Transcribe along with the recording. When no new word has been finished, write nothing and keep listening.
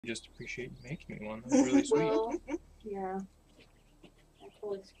Just appreciate you making me one. That's really sweet. Well, yeah. I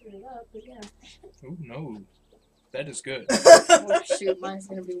totally screwed it up, but yeah. Oh no, that is good. Oh shoot, mine's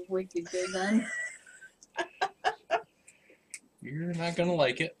gonna be wicked good then. You're not gonna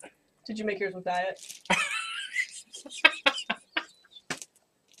like it. Did you make yours with diet?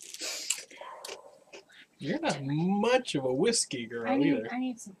 You're not much of a whiskey girl either. I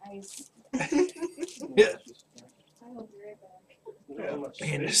need some ice. Yeah. I will be right back.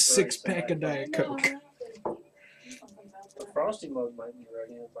 And a 6-pack of Diet Coke. The frosty mug might be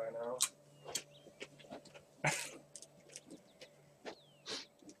ready by now.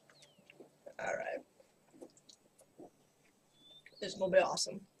 Alright. This is gonna be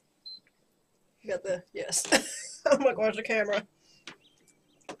awesome. You got the yes. Oh my gosh, the camera.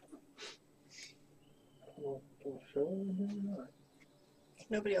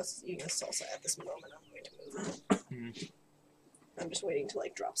 Nobody else is eating a salsa at this moment. I'm going to move. I'm just waiting to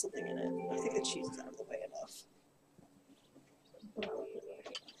like drop something in it. I think the cheese is out of the way enough.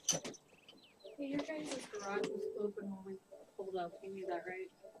 Hey, your guys' garage was open when we pulled up. You knew that, right?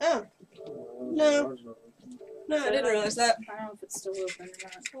 Oh, no. No, I didn't realize that. I don't know if it's still open or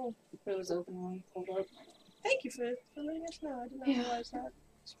not. Oh, it was open when we pulled up. Thank you for letting us know. I did not realize that.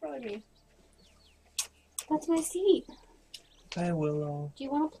 It's probably me. That's my seat. I will. Do you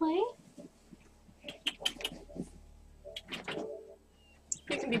want to play?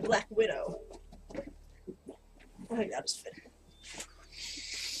 You can be Black Widow. I think that is fit.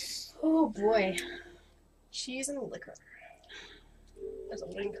 Oh boy. Cheese and liquor. That's a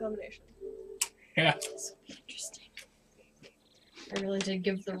winning combination. Yeah. This will be interesting. I really did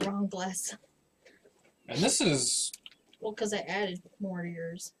give the wrong glass. And this is. Well, because I added more to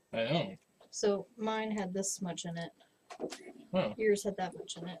yours. I know. So mine had this much in it. Huh. Yours had that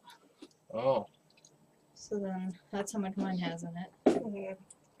much in it. Oh. So then that's how much mine has in it. Mm-hmm.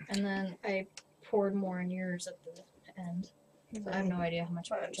 And then I poured more in yours at the end. So I have no idea how much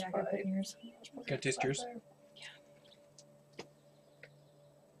Jack I put in yours. Can I taste yours?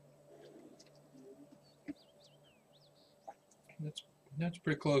 That's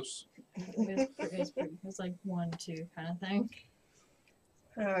pretty close. It's like 1-2 kind of thing.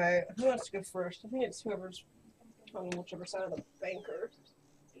 Alright, who wants to go first? I think it's whoever's on whichever side of the banker.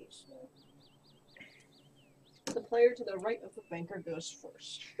 The player to the right of the banker goes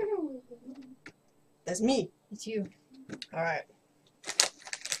first. That's me. It's you. Alright.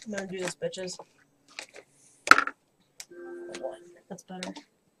 I'm gonna do this, bitches. That's better.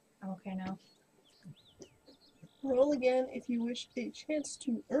 I'm okay now. Roll again if you wish a chance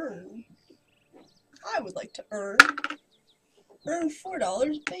to earn. I would like to earn $4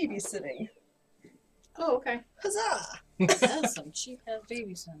 babysitting. Oh, okay. Huzzah! That's some cheap ass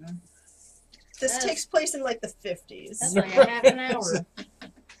babysitting. This takes place in like the 50s. That's like a half an hour.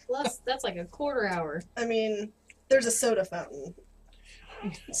 Plus, that's like a quarter hour. I mean, there's a soda fountain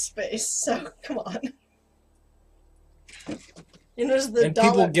space, so come on. And there's the And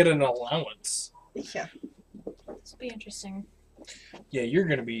dollar. people get an allowance. Yeah. This will be interesting. Yeah, you're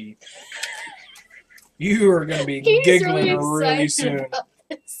gonna be. You are gonna be He's giggling really excited soon. about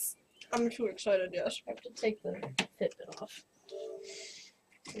this. I'm too excited, yes. I have to take the Fitbit off.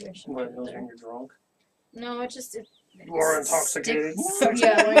 Maybe I should What, put it knows there. when you're drunk? No, it just... You are intoxicated.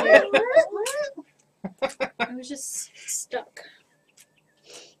 Yeah, like it was just stuck.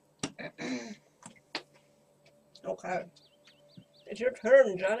 Okay. It's your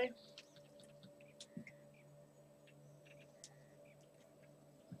turn, Johnny.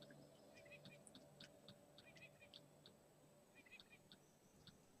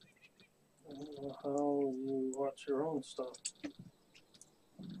 I don't know how you watch your own stuff.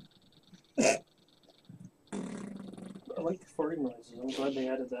 I like the farting noises. I'm glad they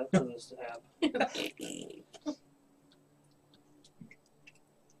added that to this app.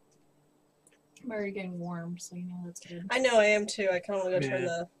 I'm already getting warm, so you know that's good. I know I am too. I kind of want to turn Yeah.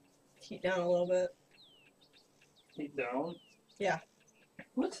 the heat down a little bit. Heat down? Yeah.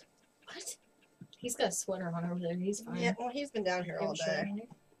 What? What? He's got a sweater on over there. He's fine. Yeah, well, he's been down here all day.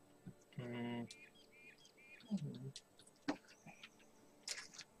 Mm.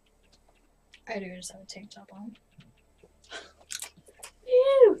 I do just have a tank top on.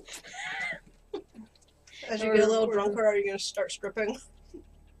 Ew! As you get a little drunker, are you going to start stripping?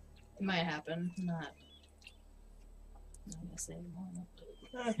 It might happen. I'm not gonna say more.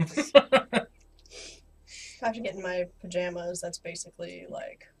 After getting my pajamas, that's basically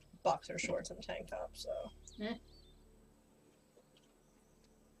like boxer shorts and a tank top, so. Eh.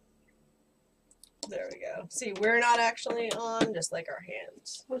 There we go. See, we're not actually on, just like our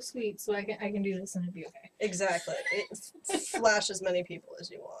hands. Oh, sweet. So I can do this and it'd be okay. Exactly. It flash as many people as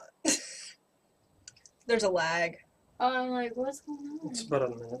you want. There's a lag. Oh, I'm like, what's going on? It's about a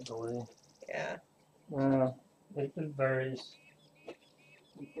minute delay. Yeah. It varies.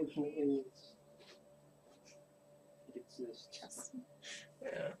 Unfortunately, it exists.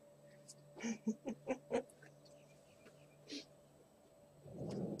 Yeah.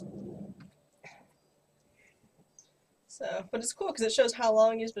 So, but it's cool because it shows how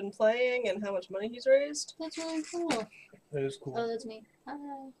long he's been playing and how much money he's raised. That's really cool. It is cool. Oh, that's me. Hi.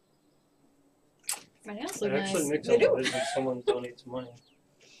 My nails It look actually nice. makes They a do. noise when someone donates money.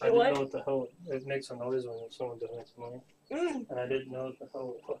 I What? didn't know what the hell it makes a noise when someone donates money, Mm. and I didn't know what the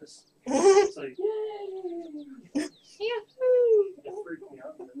hell it was. It's like, yay! Yahoo! It freaked me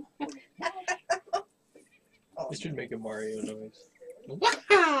out. It should make a Mario noise.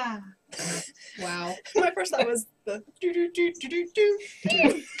 Wow. My first thought was the do do do do do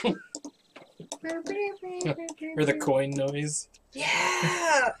do. Or the coin noise.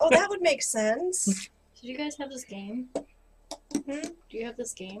 Yeah. Oh, that would make sense. Did you guys have this game? Hmm? Do you have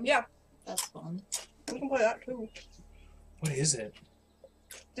this game? Yeah. That's fun. We can play that too. What is it?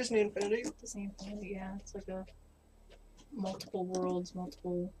 Disney Infinity. The same thing, yeah. It's like a multiple worlds,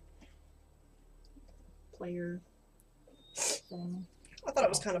 multiple player thing. I thought it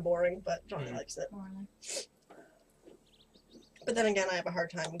was kind of boring, but Johnny likes it. But then again, I have a hard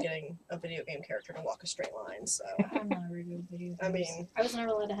time getting a video game character to walk a straight line, so. I'm not a really good video games. I mean, I was never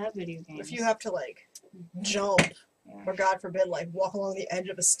allowed to have video games. if you have to, like, jump, Yeah. or God forbid, like, walk along the edge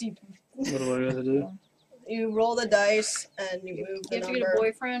of a steep. What do I gotta do? You roll the dice and you move the You have to number. get a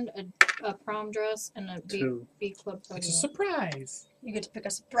boyfriend, a prom dress, and a Two. B club president. It's a surprise. You get to pick a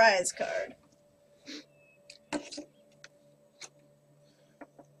surprise card.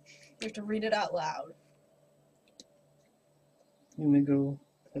 You have to read it out loud. You may go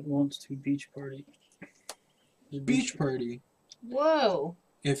at once to beach party. Beach party. Whoa!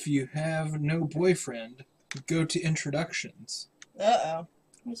 If you have no boyfriend, go to introductions. Uh-oh.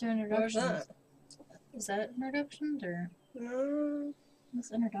 Where's our Where's introductions? that? Is that introductions or No.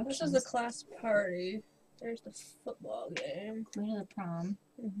 what's introductions? This is the class party. There's the football game. Queen of the prom.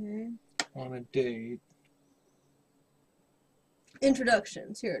 Mm-hmm. On a date.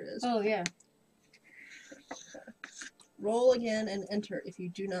 Introductions. Here it is. Oh yeah. Roll again and enter if you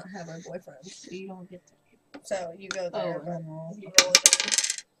do not have a boyfriend. So you don't get to. So you go Oh, there, but no. you roll again.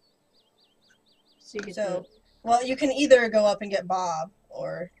 So you get So, well, you can either go up and get Bob,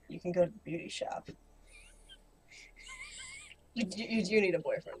 or you can go to the beauty shop. You do need a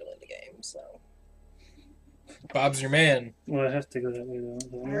boyfriend to win the game, so. Bob's your man. Well, I have to go that way though.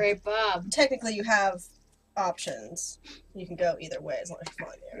 the. All right, Bob. Technically, you have options. You can go either way as long as you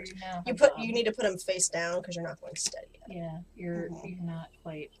find there. You now You have put. Bob. You need to put him face down because you're not going steady yet. Yeah, you're not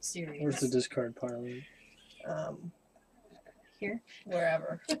quite serious. Where's the discard pile? Here?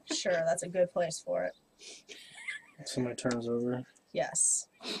 Wherever. Sure, that's a good place for it. So my turn's over. Yes.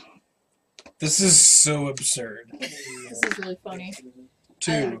 This is so absurd. This is really funny.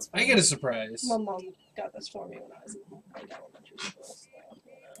 Two. I get a surprise. My mom got this for me when I was in elementary school.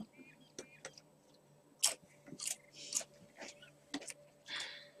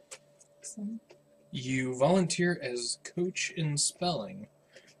 So, You volunteer as coach in spelling.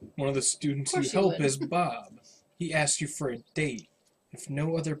 One of the students you Of course you help would. is Bob. He asks you for a date. If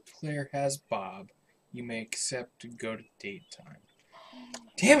no other player has Bob, you may accept to go to date time.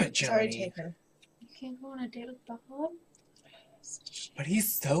 Damn it, it's already Johnny. taken. You can't go on a date with Bob? But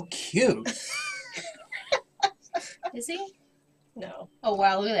he's so cute. Is he? No. Oh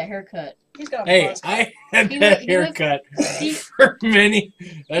wow, look at that haircut. He's got a Hey, buzz cut. I had He that look- he look- haircut he- for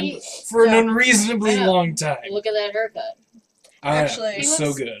for an yeah. unreasonably I know. long time. Look at that haircut. Actually- it's He so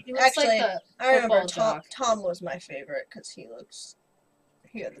looks- good. He looks Actually, like the I remember football Tom was my favorite because he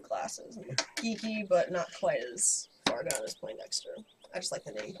had the glasses and looked geeky, but not quite as far down as Poindexter. I just like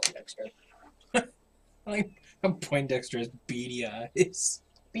the name Poindexter. Like Poindexter has beady eyes.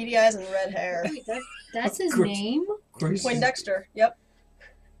 Beady eyes and red hair. Wait, that's his Gross. name? Of course. Poindexter. Yep.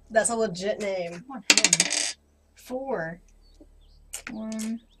 That's a legit name. Come on, him. 4.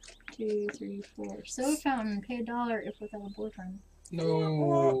 1, 2, 3, 4. Soda fountain. Pay $1 if without a boyfriend.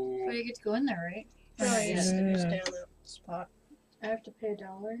 No. But you get to go in there, right? Or No, not you yet? just stay Yeah. on that spot. I have to pay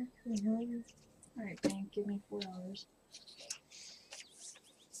 $1. Mm-hmm. All right, bank. Give me $4.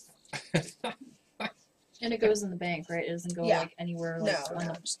 And it goes in the bank, right? It doesn't go Yeah. like anywhere like No, on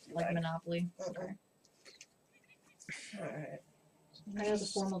no, the, just like bank. Monopoly. Mhm. Okay. Alright. I have the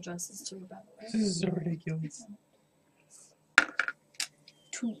formal dresses too, by the way. This is so ridiculous.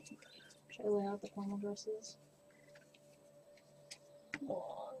 2. Should I lay out the formal dresses? 1,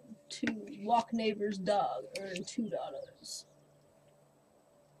 2. Walk neighbor's dog. Earn $2.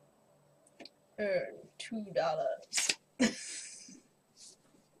 Earn $2.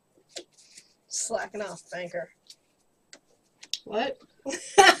 Slacking off, banker. What?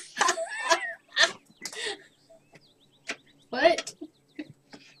 What?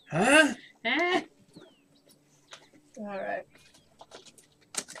 Huh? Ah. Alright.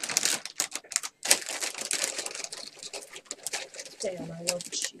 Damn, I love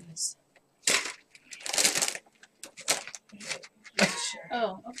cheese. Sure.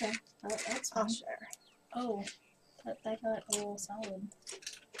 Oh, okay. That's I'll fine. share. Oh, that got a little solid.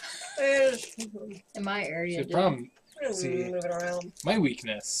 Move In my area, The dude. problem, See. it around. my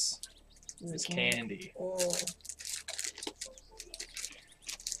weakness is Okay. candy. Oh.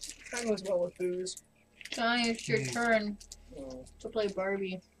 That goes well with booze. Johnny, it's your Mm. turn to play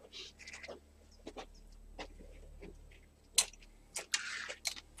Barbie.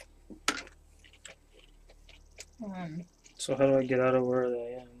 So how do I get out of where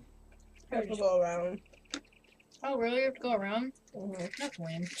I am? Have to go around. Oh, really? You have to go around? Mm-hmm. That's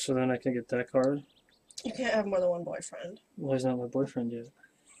lame. So then I can get that card? You can't have more than one boyfriend. Well, he's not my boyfriend yet.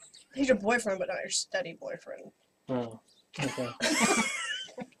 He's your boyfriend, but not your steady boyfriend. Oh, okay.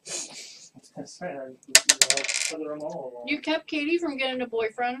 That's sad. You kept Katie from getting a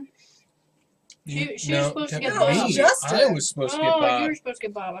boyfriend. She was supposed to get me. Bob. Justin. I was supposed to get Oh, you Bob. were supposed to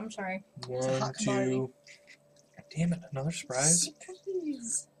get Bob. I'm sorry. a 1, hot commodity. 2. Damn it! Another surprise.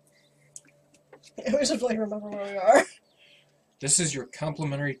 Surprise. We should really remember where we are. This is your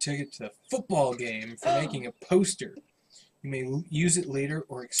complimentary ticket to the football game for making a poster. You may use it later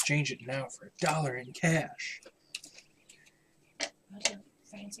or exchange it now for $1 in cash. That's a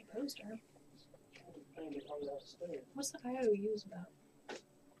fancy poster. What's the IOUs about?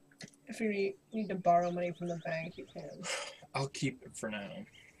 If you need to borrow money from the bank, you can. I'll keep it for now.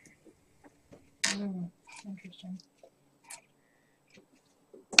 Interesting.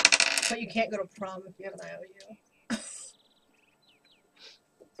 But you can't go to prom if you have an IOU.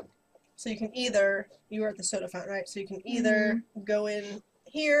 So you can either, you were at the soda fountain, right? So you can either go in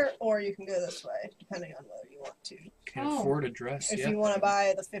here or you can go this way, depending on whether you want to. Can't Oh. afford a dress If yet, you want to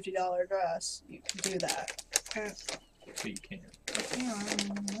buy the $50 dress, you can do that. but you can't. Yeah.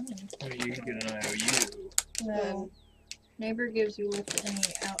 I mean, you can get an IOU. And then, Neighbor gives you lift any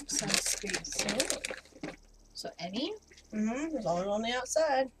outside space. So any? as long as on the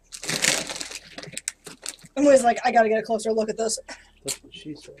outside. I'm always like, I gotta get a closer look at this. That's what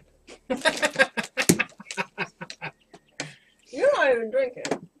she said. You're not even drinking.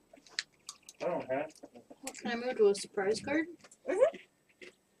 I don't have to. Can I move to a surprise card?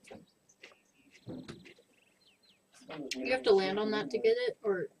 You have to land on that to get it,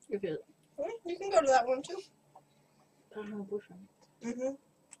 or if it. You can go to that one too. I don't have a boyfriend.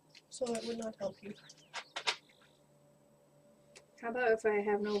 So it would not help you. How about if I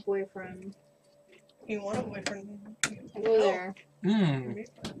have no boyfriend? You want a boyfriend? I go there, Hmm. and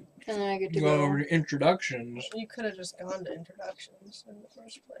then I get to Go over to introductions. You could have just gone to introductions in the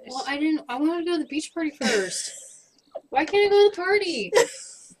first place. Well, I didn't. I wanted to go to the beach party first. Why can't I go to the party?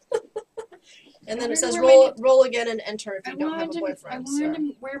 And then I it says wanted to wear roll again and enter if I you don't have a wanted boyfriend.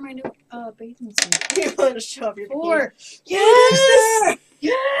 to wear my new bathing suit. You wanted to show up your bikini. 4. Yes!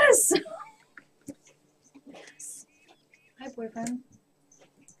 Yes. Hi, boyfriend.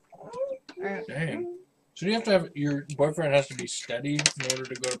 Alright. Dang. So do you have to have your boyfriend has to be steady in order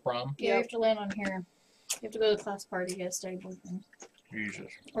to go to prom? Yeah, you have to land on here. You have to go to the class party to get a steady boyfriend.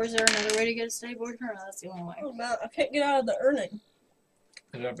 Jesus. Or is there another way to get a steady boyfriend? Or that's the only way. Oh, man, I can't get out of the earning.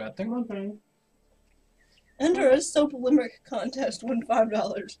 Is that a bad thing? Okay. Enter a soap limerick contest. Win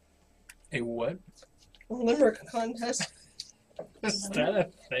 $5. A what? A limerick contest. Is that a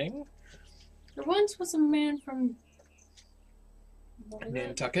thing? There once was a man from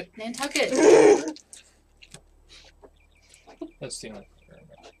Nantucket? Nantucket. That's the only thing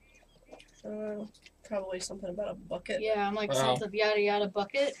I remember. Probably something about a bucket. Yeah, I'm like Wow. something yada yada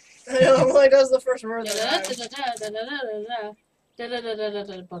bucket. I know, I'm like, that's the first word Da that da da da da da da da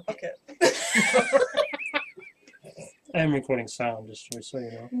da bucket. bucket. I am recording sound, just so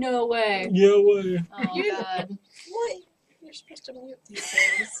you know. No way. Yeah, way. Oh You- god. What? You're supposed to mute these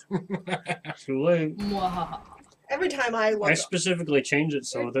things. Too late. Mwahaha. Every time I look I up, specifically changed it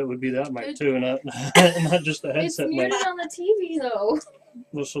so that would be that mic too, not not just the It's headset mic. muted on the TV though.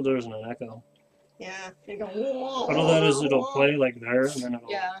 Well, so there isn't an echo. yeah, you go. Part of that is it'll play like there, and then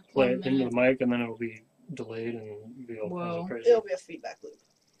it'll Yeah. play 1 it into minute. the mic, and then it'll be delayed and be all kinds Whoa. of crazy. It'll be a feedback loop.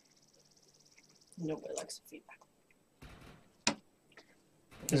 Nobody likes a feedback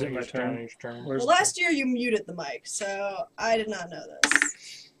Is it my Your turn? Your turn. Where's Well, last year you muted the mic, so I did not know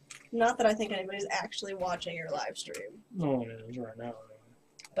this. Not that I think anybody's actually watching your live stream, No, it is right now.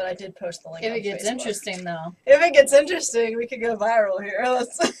 but I did post the link If on it gets Facebook. interesting, though. If it gets interesting, we could go viral here.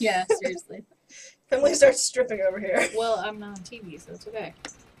 Let's. Yeah, seriously. Emily starts stripping over here. Well, I'm not on TV, so it's okay.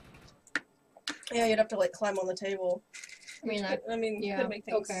 Yeah, you'd have to like climb on the table. I mean, yeah, could make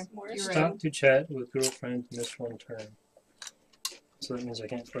things okay, more you're interesting. right. Stop to chat with girlfriend. Miss one turn. So that means I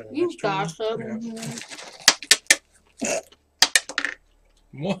can't play the You next turn. gossip. Yeah.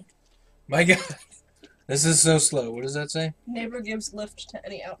 What? My God. This is so slow. What does that say? Neighbor gives lift to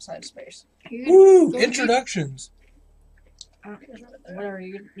any outside space. Woo! Introductions. Whatever,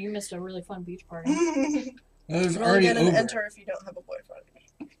 you missed a really fun beach party. That was Roll already again and over. enter if you don't have a boyfriend.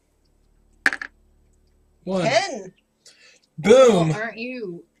 1. 10! Boom! Well, aren't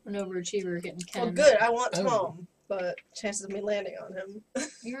you an overachiever getting Ken? Well, good. I want Oh. Tom, but chances of me landing on him.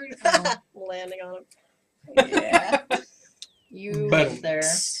 You're, Landing on him. yeah. You Boom. there.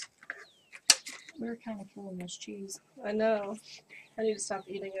 We're kind of killing this cheese. I know. I need to stop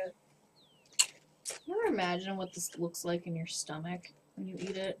eating it. You ever imagine what this looks like in your stomach when you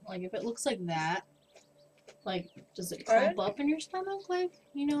eat it? Like, if it looks like that, like, does it clump up in your stomach? Like,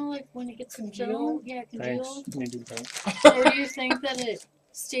 you know, like when it gets congealed? Yeah, Thanks. congealed. You do that. Or do you think that it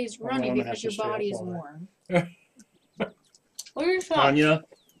stays I'm runny gonna because have your to stay up body is all warm? What are your thoughts? Anya,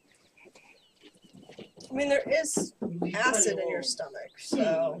 I mean, there is acid in your stomach,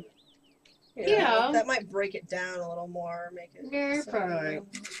 so. You know, Yeah. That might break it down a little more, make it. Yeah, you're so- probably right.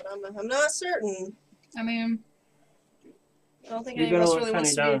 But I'm not certain. I mean, I don't think You any of gotta us look really wants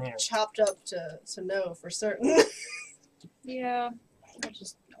to kinda be down here. chopped up to know for certain. yeah. I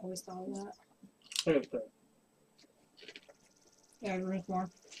just always thought of that. stay up there. Yeah, drink more.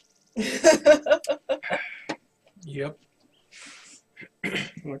 Yep.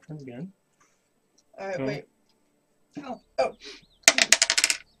 My turn again. Alright, Oh. wait.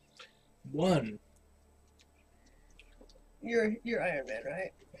 1. You're Iron Man,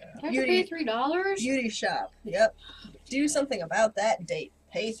 right? I have to pay $3? Beauty shop. Yep. Do something about that date.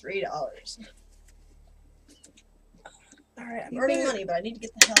 Pay $3. Alright, I'm You earning better- money, but I need to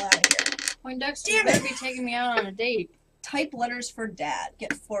get the hell out of here. Poindexter Damn better be taking me out on a date. Type letters for dad.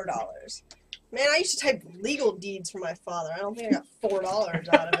 Get $4. Man, I used to type legal deeds for my father. I don't think I got $4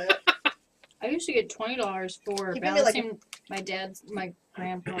 out of it. I used to get $20 for He gave me, like, balancing my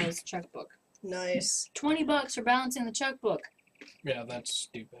grandpa's checkbook. Nice. $20 for balancing the checkbook. Yeah, that's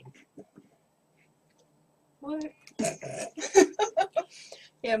stupid. What?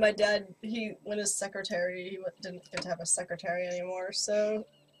 Yeah, my dad, when his secretary, didn't get to have a secretary anymore, so,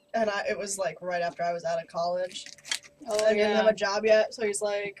 it was like right after I was out of college. Oh, I didn't have yeah. a job yet, so he's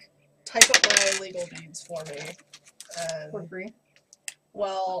like, type up my legal deeds for me. For And, free.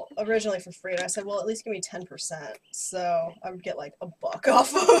 well, originally for free, and I said, well, at least give me 10%, so I would get like $1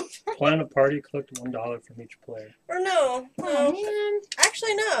 off of. Plan a party, collect $1 from each player. Or no, Oh, no, man.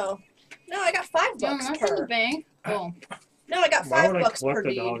 actually no. No, I got $5 You don't for the per. bank. Oh. No, I got Why would I $5 per collect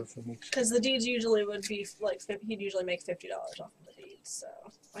deed. $1 from each? Because the deeds usually would be like, he'd usually make $50 off of the deeds, so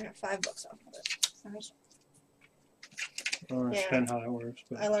I got $5 off of it. Nice. I don't understand how that works,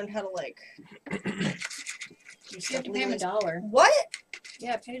 I but learned how to like do You stuff have to pay him legally. $1. What?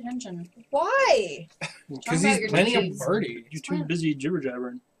 Yeah, pay attention. Why? Because about he's your planning a deeds. party. you're too busy jibber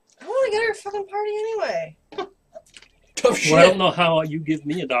jabbering. I want to go to your fucking party anyway. Tough shit. Well, I don't know how you give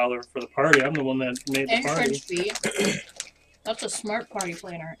me $1 for the party. I'm the one that made the party. Entrance fee. That's a smart party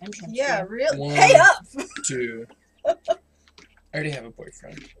planner. Entrance Yeah, fee. really. One. Pay up. 2. I already have a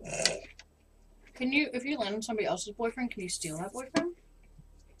boyfriend. Can you, if you land on somebody else's boyfriend, can you steal that boyfriend?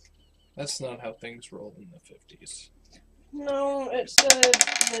 That's not how things rolled in the 50s. No, it said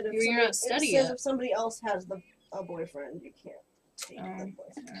that if You're not somebody, steady it says yet. if somebody else has a boyfriend, you can't take the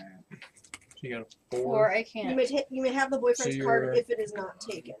boyfriend. So you got a Or 4, I You can't. may you may have the boyfriend's So card you're- if it is not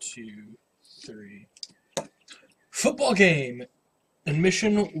taken. 2, 3. Football game.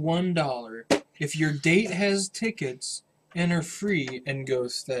 Admission $1. If your date has tickets, enter free and go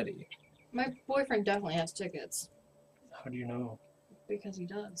steady. My boyfriend definitely has tickets. How do you know? Because he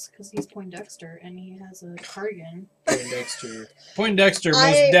does. Because he's Poindexter and he has a cardigan. Poindexter most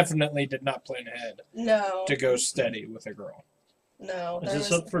I- definitely did not plan ahead No, to go steady with a girl. no. Is there this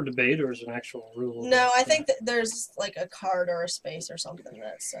was- up for debate or is it an actual rule? No, I think that there's like a card or a space or something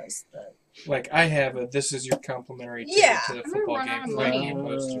that says that. Like I have a this is your complimentary ticket Yeah. to the I'm gonna football run out game of for money. making a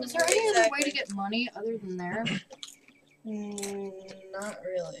poster. Is there any other way to Exactly. get money other than there? Not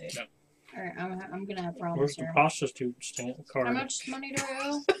really. No. Alright, I'm gonna have Where's problems the here. prostitute stand card? How much money do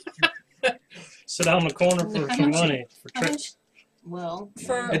I owe? Sit down in the corner for How some much- money for How tricks. Well,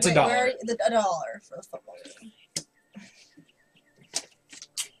 For It's wait, $1. where- a dollar for the football game.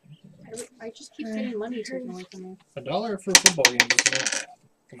 I just keep getting money taken away from me. $1 for a football game is not bad.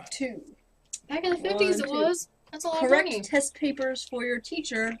 Come on. 2. Back in the 50s, it 1, 2. was. That's a lot of Correct money. test papers for your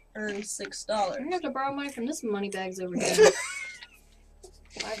teacher earn $6. I'm gonna have to borrow money from this money bags over here.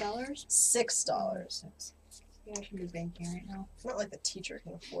 $5? $6. Yeah, I should be banking right now. It's not like the teacher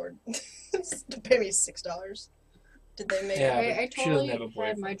can afford to pay me $6. Did they make Yeah. it? I but she doesn't totally have a had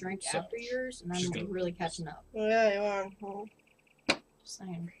boyfriend, my drink so after yours, and she's I'm gonna- really catching up. Yeah, you are. Oh. Just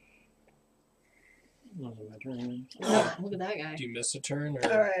saying. Oh, my dream. Oh, look at that guy. Do you miss a turn or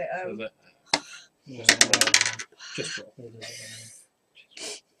Alright, was it Yeah, just roll? it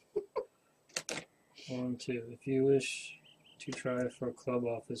is. 1, 2. If you wish to try for a club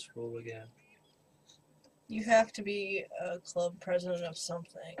office, roll again. you have to be a club president of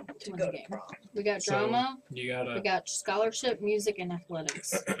something to win go the to game. prom. We got So, drama, You we gotta got scholarship, music, and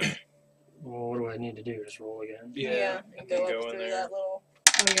athletics. Well, what do I need to do? Just roll again? yeah, and and go then up go in through there. that little.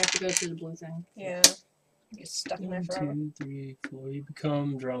 Oh, you have to go through the blue thing. Yeah. Get stuck in there 1, forever. 2, 3, 4. You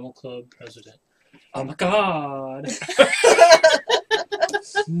become drama club president. Oh my god!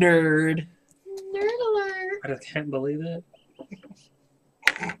 Nerd. Nerd alert! I just can't believe it.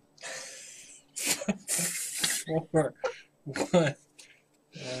 4. 1,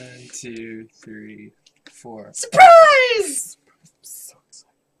 2, 3, 4. Surprise! So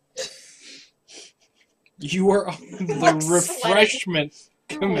excited. You are on the refreshment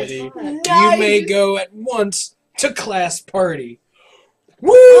committee. Oh, God. You may go at once to class party.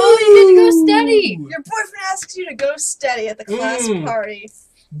 Woo! Oh, you get to go steady! Your boyfriend asks you to go steady at the class party.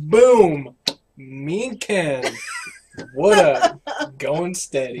 Boom! Me and Ken. What up? Going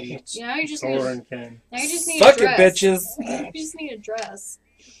steady. Yeah, you just need. Thor and Ken. Now you just need Suck a it, dress. bitches. You just need a dress.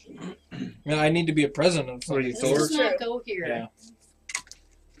 Yeah, I need to be a president of What are you, something. This Thor? does not go here. Yeah.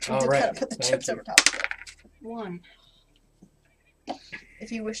 You All have to right. put the Thank chips you. over top. 1.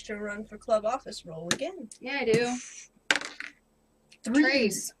 If you wish to run for club office, roll again. Yeah, I do. 3.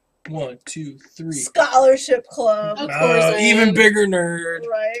 Trace. 1, 2, 3. Scholarship club. Of course I Even am. bigger nerd.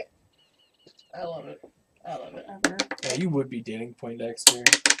 Right. I love it. I love it. Whatever. Yeah, you would be dating Poindexter.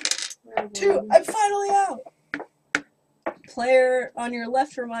 2. I'm finally out. Player on your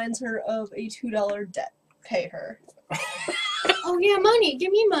left reminds her of a $2 debt. Pay her. Oh yeah, money.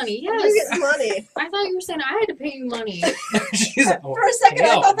 Give me money. You Yes. get money. I thought you were saying I had to pay you money. She's like, oh, For a second,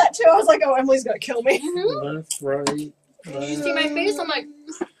 hell. I thought that too. I was like, oh, Emily's gonna kill me. Mhm. Left, right, You left. see my face? I'm like,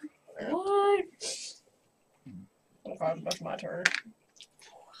 what? That's my turn.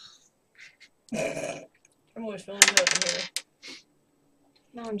 I'm always feeling good in here.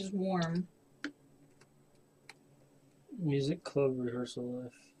 Now I'm just warm. Music club rehearsal.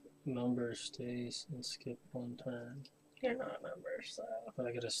 If number stays and skip 1 turn. You're not a member, so. But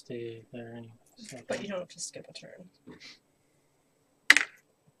I gotta stay there anyway. So. But you don't have to skip a turn.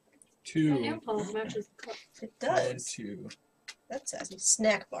 2. My impulse matches the cup. It 1, does. 2. That's sassy.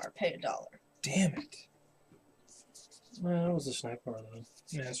 Snack bar. Pay $1. Damn it. Well, that was a snack bar though.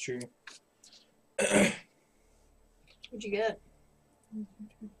 Yeah, that's true. What'd you get?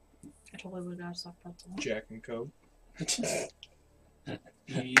 I totally would have got a soft pretzel. Jack and Coke. That's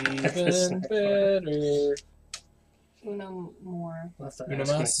Even better. Uno more. I'll have to Una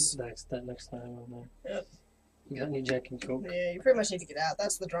ask mas. him that next time on there. Yep. You got any Jack and Coke? Yeah, you pretty much need to get out.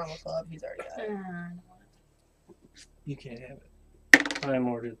 That's the drama club. He's already got it. You can't have it. I am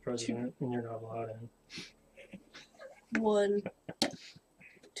ordered president, and you're not allowed in. 1,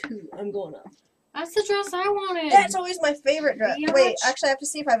 2. I'm going up. That's the dress I wanted. That's always my favorite dress. Yeah, Wait, which- actually, I have to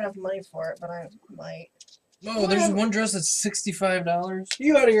see if I have enough money for it, but I might. Oh, there's one dress that's $65.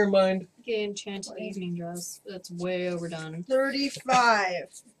 You out of your mind? Get an enchanted evening dress. That's way overdone. 35.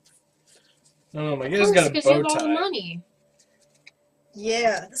 Oh, my Of guy's course, got a because you bow have all the tie. money.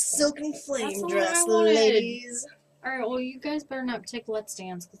 Yeah, the silken That's flame the one dress, I wanted. ladies. Alright, well, you guys better not take Let's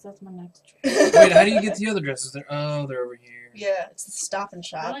Dance, because that's my next. Wait, how do you get the other dresses? Oh, they're over here. Yeah, it's the Stop and I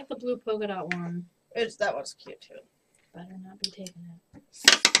Shop. like the blue polka dot one. That one's cute too. Better not be taking it.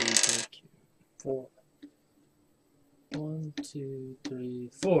 Super cute. 4. 1, 2, 3,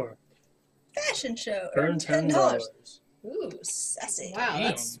 4. Fashion show. Earn $10. Ooh, sassy. Wow, Damn.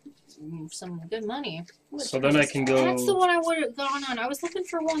 that's some good money. So then I can go. That's the one I would have gone on. I was looking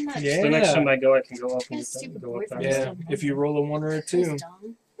for one that. Yeah. The next time I go, I can go up and His get that, stupid go up boyfriend. there. Yeah, if you roll a 1 or a That's 2.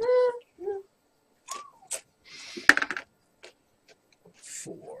 dumb.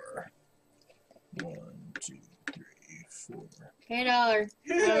 4. 1, 2, 3, 4. $8. I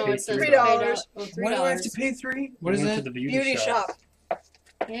don't know what it says. $3. Oh, $3. Why do I have to pay 3? What is We went that? to the Beauty shop.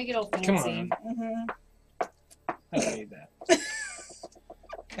 Yeah, get all fancy. Come on. Mm-hmm. I don't need that.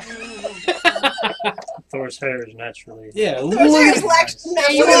 Thor's hair is naturally. Yeah, Those look are at just nice. Yeah,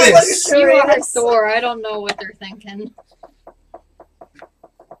 naturally you Look at are, this. you are luxurious. Thor. I don't know what they're thinking.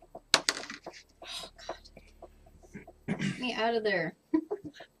 'Get me out of there.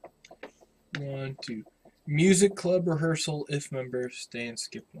 1, 2. Music club rehearsal. If members stay and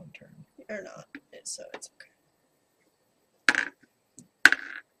skip one turn. Or not. So it's okay.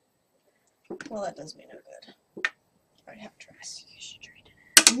 Well, that does me no good. I have dress. You should trade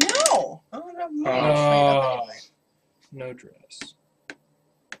it. No! I don't have money. Oh, no dress.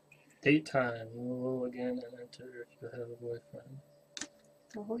 Date time. You will again and enter if you have a boyfriend.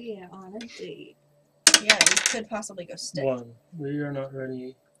 Oh yeah, on a date. Yeah, you could possibly go stick. 1. We are not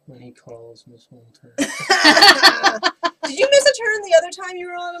ready when he calls. Miss one turn. Did you miss a turn the other time you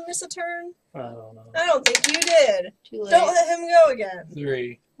were on a miss a turn? I don't know. I don't think you did. Too late. Don't let him go again.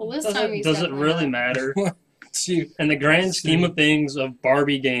 3. Well, this time you Does said it why really not. matter? 2. In the grand scheme of things of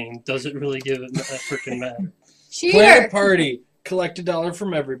Barbie game, does it really give it a freaking matter? Plan Cheater! a party. Collect $1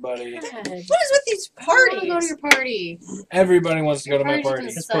 from everybody. God. What is with these I want to go to parties? your party. Everybody wants to go to my Parties party.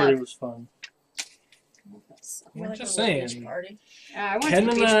 just This suck. party was fun. You I'm like just a little beach saying. Party? I went Ken to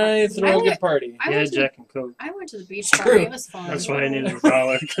the and beach I party. throw a good party. I Yeah, went to Jack and Coke. I went to the beach True. party. It was fun. That's why I needed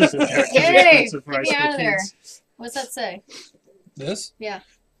 $1 because it's Yay! expensive for Get high me school out of there. kids. What's that say? This? Yeah.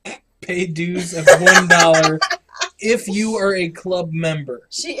 Pay dues of $1 if you are a club member.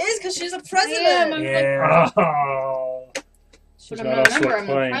 She is, because she's a Yeah, president. I'm Yeah. Oh. She's But I'm not not a also member, a I'm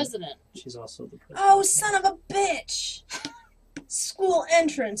the client. president. She's also the president. Oh, son of a bitch! School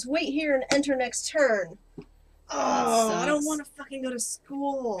entrance. Wait here and enter next turn. Oh, I don't sucks. want to fucking go to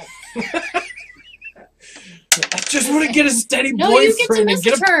school. I just want to get a steady No, you get to boyfriend and miss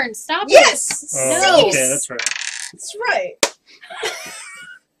get a a. turn. Stop it. Yes! Oh, No. okay, that's right. That's right.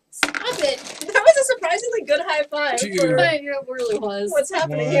 Stop it. That was a surprisingly good high five Dude. for It really was. what's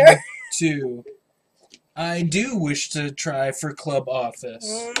happening 1, here. 2. I do wish to try for club office.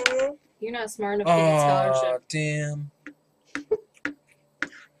 Mhm. You're not smart enough to get Oh, scholarship. damn.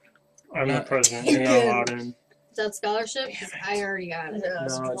 I'm the Not- president. You're not allowed in. Is that scholarship? 'Cause I already got it. No,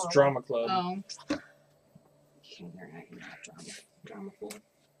 No, it's drama club. Oh. You're not dramaful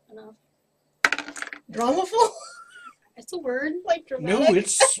enough. Dramaful? It's a word. Like No, dramatic?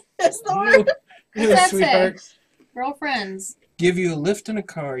 it's. That's the No, word? no, What's that sweetheart. Girlfriends. Give you a lift in a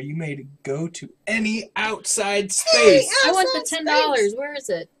car. You may go to any outside space. I want the Outside $10. space. Where is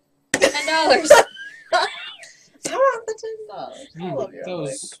it? $10. I want the $10. I love you.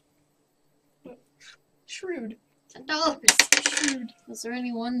 Those. Shrewd. $10. Was there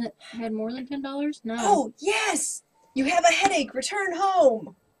anyone that had more than $10? No. Oh, yes! You have a headache. Return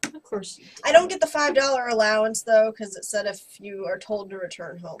home. Of course you did. I don't get the $5 allowance, though, because it said if you are told to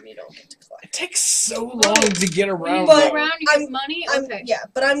return home, you don't get to collect. It takes so long to get When you around. go But around, you get money? Okay. Yeah,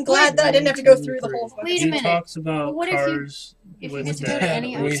 but I'm glad that I didn't have to go through the whole fucking Wait a He minute. talks about But what if you- cars If you with get to go that. to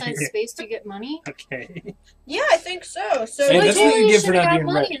any Wait outside here. space, do you get money? Okay. Yeah, I think so. So, Hey, Well, that's I what told you get for should've not got being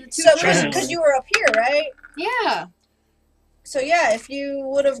money right. in the two so turns. because you were up here, right? Yeah. So yeah, if you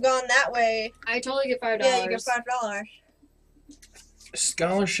would have gone that way, I totally get $5. yeah, you get $5.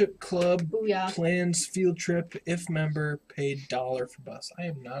 Scholarship club Booyah. plans field trip if member paid $1 for bus. I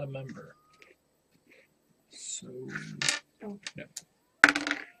am not a member. So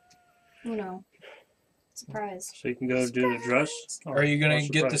Uno. Surprise. So you can go do the dress. are you gonna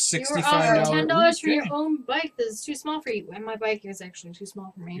get the You were $65? $10 for your Okay. own bike that's too small for you. And my bike is actually too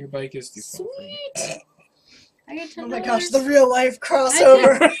small for me. Your bike is too small for you. Sweet. I get $10. Oh my gosh, the real life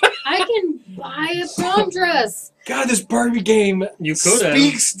crossover. I can buy a prom dress. God, this Barbie game You could have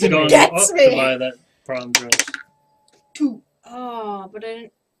speaks to gone me. Gets up me. to buy that prom dress. Oh, but I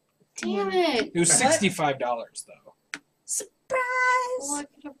didn't. Damn it. It was $65 though. Surprise! Well, I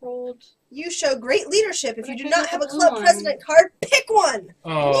could have rolled. You show great leadership. If But you I do picked not up have a the blue club one. president card, pick one.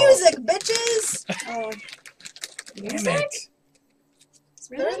 Oh, Music, bitches. Oh. damn it.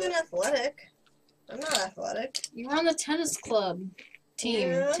 Better Really? than athletic. I'm not athletic. You were on the tennis club team.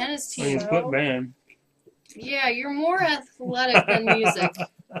 Yeah. Tennis Well, you team. quit band. Yeah, you're more athletic than music.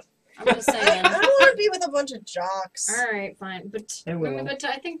 I'm just I saying. don't want to be with a bunch of jocks. All right, fine, but Hey, I Willow. mean, but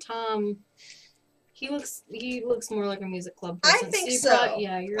I think Tom, he looks more like a music club I person. think you so. probably-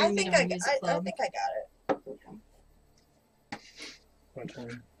 yeah, you're I gonna think meet him I, in music I club. think I got it. My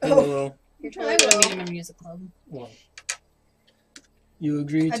turn. Oh. Hello. You're I totally would meet wrong. him in music club. One. You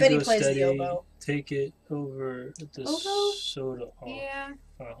agreed I to bet he go plays the steady. oboe. Take it over at the Oboe? soda Yeah.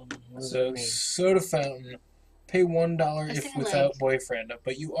 fountain. What does So that mean? soda fountain. Pay $1 I was if thinking, without like- boyfriend,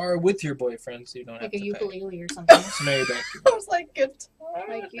 but you are with your boyfriend, so you don't have Like to a pay. ukulele or something. So now you're back to I was like, guitar.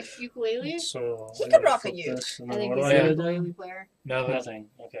 Like ukulele? So You I could gotta rock a flip uke. this, and I then think what he's do I a gotta do? ukulele player. Nothing. Nothing.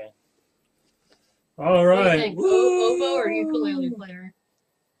 Okay. All What do you right. think? Oboe or ukulele player?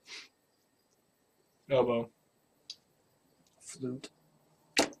 Oboe. Flute.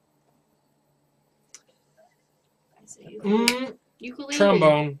 I say ukulele. Ukulele.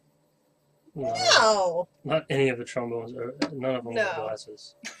 Trombone. No, No, not any of the trombones. Or none of them No. have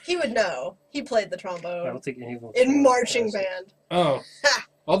glasses. he would know. He played the I trombone don't think any of them. in have marching glasses. band. Oh. Ha!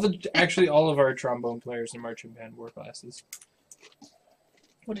 All of our trombone players in marching band wore glasses.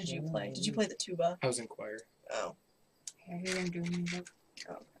 What did you play? Did you play the tuba? I was in choir. Oh, I hear him doing music.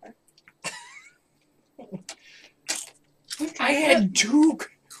 okay. I had two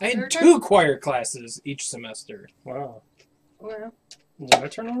Your turn? two choir classes each semester. Wow. Well, Is it my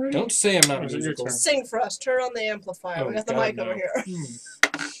turn already? Don't say I'm not Or is it your musical. turn? Sing for us. Turn on the amplifier. Oh, We got the God, mic over no. here.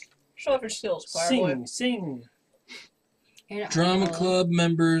 Show off your skills, choir boy. Sing. and Drama acapella. club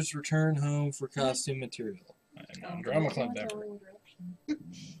members return home for costume material. I'm Oh, a drama I club went the member. wrong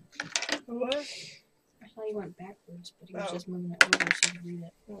direction. What? I thought he went backwards, but he was Oh. just moving it over so you could read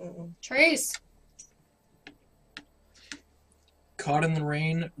it. Mm-mm. Trace! Caught in the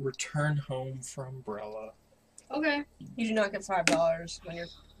rain, return home for umbrella. Okay. You do not get $5 when you're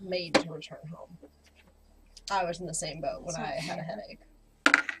made to return home. I was in the same boat when I had a headache.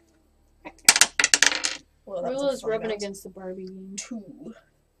 Well, that was Will a is fun rubbing bounce. against the Barbie game. 2.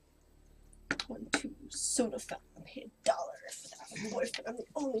 1, 2. Soda fountain. I paid $1 without a boyfriend. I'm the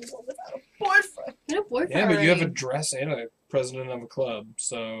only one without a boyfriend. You had a boyfriend Yeah, but you have a already. dress and a president of a club,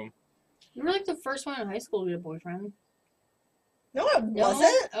 so You were like the first one in high school to get a boyfriend. No, I No?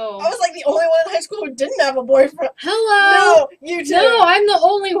 wasn't. Oh. I was like the only one in high school who didn't have a boyfriend. Hello! No, you too. No, I'm the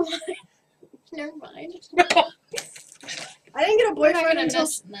only one. Never mind. I didn't get a We're not boyfriend gonna until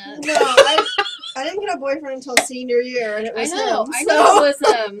miss that. no, I didn't get a boyfriend until senior year, and it I was know. him. I so know it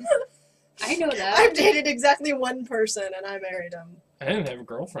was I know that. I've dated exactly one person, and I married him. I didn't have a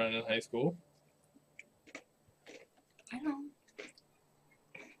girlfriend in high school. I know.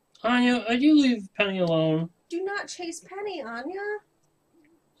 Anya, you leave Penny alone. Do not chase Penny, Anya.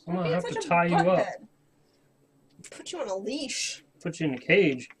 I'm gonna You're have being to such a tie you up. butthead. Put you on a leash. Put you in a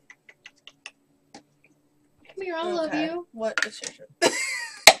cage. Come here, I'll love Okay. you. What is your turn?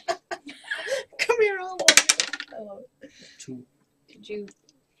 Come here, I'll love you. I love it. 2. Did you?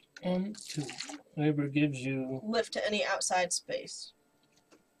 1, 2. Labor gives you. Lift to any outside space.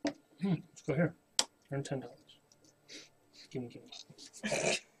 Let's go here. Earn $10. Give me.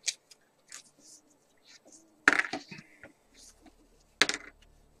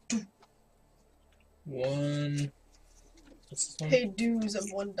 One. What's this one? Pay dues of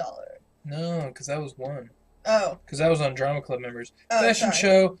 $1. No, because that was one. Oh. Because that was on drama club members. Oh, Fashion sorry.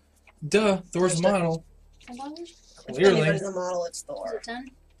 show. Duh. Thor's a Understood. model. $10? If Clearly. anybody's a model, it's Is Thor. it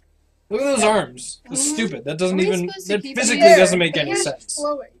 10? Look at those arms. That's Mhm. stupid. That doesn't Are we even. supposed to That keep physically Hair. doesn't make The any hair's sense.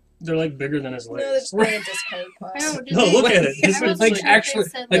 flowing. They're like bigger than his No, legs. that's not a discount I know. class. Did No, they, look at it. I His was Like like, actually, they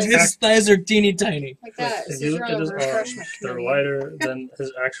said, like like, his thighs are teeny tiny. like that. If It you says look you're at on his a arms, refreshment they're committee. wider than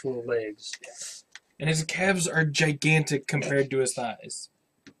his actual legs. And his calves are gigantic compared to his thighs.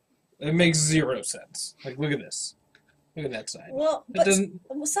 It makes zero sense. Like, look at this. Look at that side. Well, It but doesn't.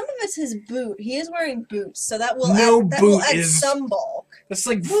 well, some of it's his boot. He is wearing boots, so that will No add, that will boot add is- some bulk. That's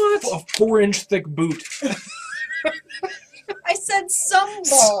like What? a 4-inch thick boot. I said some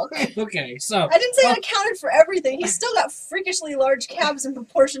bulk. Okay, so I didn't say it accounted for everything. He's still got freakishly large calves in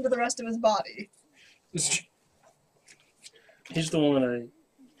proportion to the rest of his body. He's the one that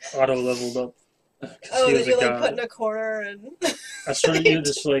I auto leveled up. 'Cause Oh, he that was you a like god. put in a corner and I started you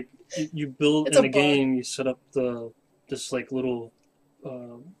just like you build It's in a the bug. game. You set up this like little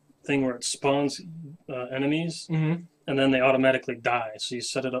thing where it spawns enemies, Mhm. and then they automatically die. So you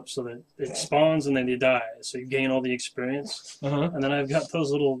set it up so that it spawns and then they die. So you gain all the experience. Uh-huh. And then I've got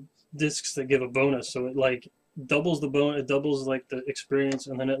those little discs that give a bonus. So it like doubles the bonus. It doubles like the experience,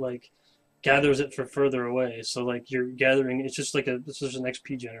 and then it like gathers it for further away. So like you're gathering. It's just like it's just an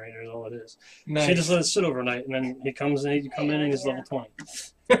XP generator. Is all it is. Nice. So you just let it sit overnight, and then he comes in. You come in, and he's level 20.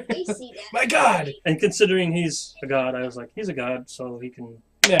 I see that. My God. And considering he's a god, I was like, he's a god, so he can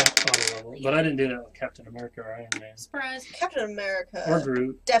Yeah. auto level. But I didn't do that with Captain America or Iron Man Surprise. Captain America or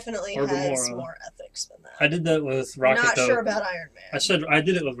Groot. definitely or has Gamora. more ethics than that. I did that with Rocket Not though. sure about Iron Man. I said I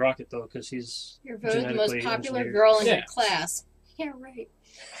did it with Rocket though because he's You're voted the most genetically popular engineered. girl in Yeah. your class. Yeah, right.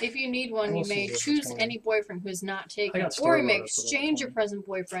 If you need one, you Also may voted choose 20. any boyfriend who is not taken, got or you Star may Wars for exchange your 20. present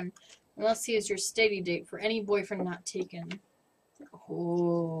boyfriend unless he is your steady date for any boyfriend not taken.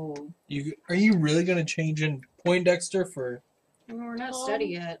 Oh. Are you really gonna change in Poindexter for? Well, we're not steady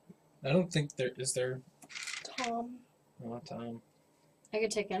yet. I don't think there is there. Tom. Oh, Tom. I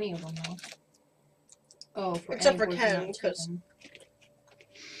could take any of them though. Oh, for Except any for poison Ken, not 'cause- taken.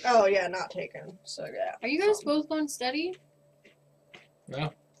 Oh yeah, not taken. So yeah. Are you guys both going steady?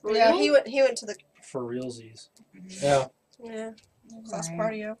 No. For Yeah, real? he went to the For realsies. Yeah. class Alright.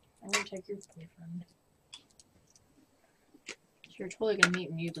 party. I'm gonna take your boyfriend. You're totally gonna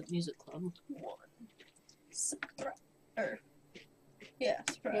meet me at the music club. Surprise. Yeah,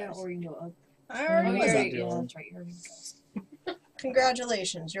 surprise. Yeah, or you can go up. I Oh, already you was went. that already, yeah, deal? that's right. You already went.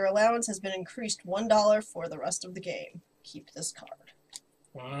 Congratulations, your allowance has been increased $1 for the rest of the game. Keep this card.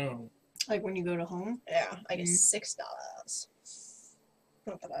 Wow. Like when you go to home. Yeah, I get Mhm. $6.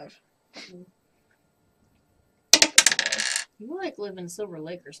 Not that I've. You like live in Silver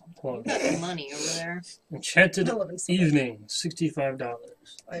Lake or something. Well, You got the money over there. Enchanted I live in Silver Lake. Evening, $65.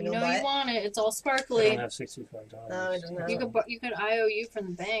 I You know, know but you want it. It's all I sparkly. don't have $65. No, I don't know. You could IOU from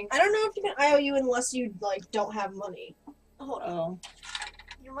the bank. I don't know if you can IOU unless you like don't have money. Hold on. Oh.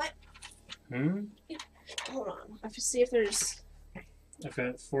 You might. Hmm? Hold on. I have to see if there's. I've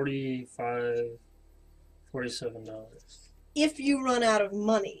got $47. If you run out of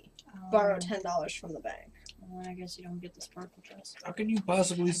money, borrow Um, $10 from the bank. well, I guess you don't get the sparkle dress. How can you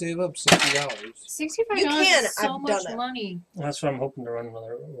possibly save up $60? $65 You can, is so I've much done it. money. Well, that's why I'm hoping to roll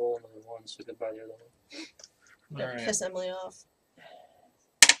another one so I could buy the other one. All right. Piss Emily off.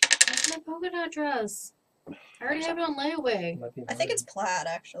 That's my polka dot dress. I already have it on layaway. Might be I think mine. it's plaid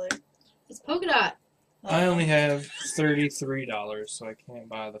actually. It's polka dot. I only have $33, so I can't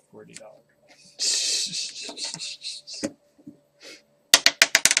buy the $40.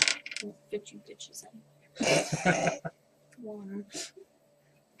 Won't fit you bitches in. One.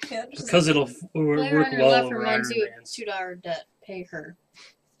 Yeah, just Because it'll Player work on your well left over reminds Iron you of Man's. $2 debt. Pay her.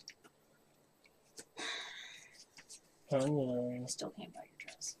 Oh, I still can't buy your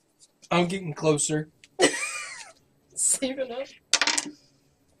dress. I'm getting closer. save it up. It's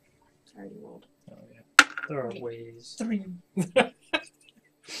already rolled. Oh, yeah. there are ways. 3.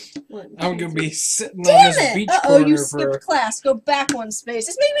 I'm gonna be sitting on Damn this it! beach Uh-oh, you corner skipped for. class. Go back one space.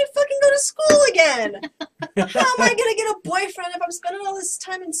 It's making me fucking go to school again. How am I gonna get a boyfriend if I'm spending all this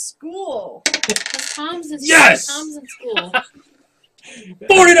time in school? Because Tom's in Yes! Tom's in school.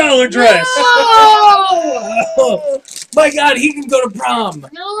 $40 dress! Oh, my God, he can go to prom.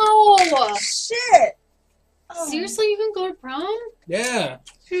 No! Shit! Oh, Seriously, you can go to prom? Yeah.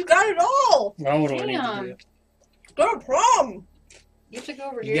 you got it all. Now what do I need to Damn. do? Go to prom. You have to go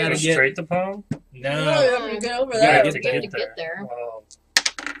over You here. gotta Go get- straight to prom? No. You get over You there. gotta get to get there. Oh.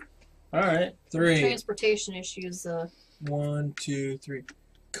 Alright. 3. Transportation issues. 1, 2, 3.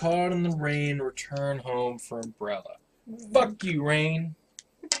 Caught in the rain, return home for umbrella. Fuck you, rain.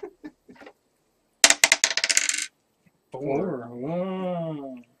 4.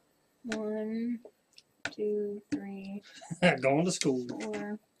 Wow. 1, 2, 3, Going to school.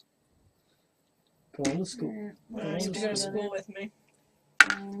 4. Going to school. You have to go to school with me.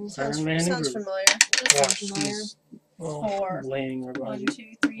 Sounds, Iron Man and sounds Groot. familiar. This Oh, sounds familiar. she's Oh, 4. laying right behind 1, you. 2,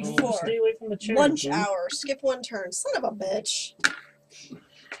 3, Oh, 4. stay away from the chair. Lunch dude. hour. Skip one turn. Son of a bitch.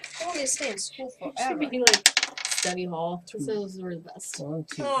 I want me to stay in school It should forever. be like study hall. Those were the best. 1,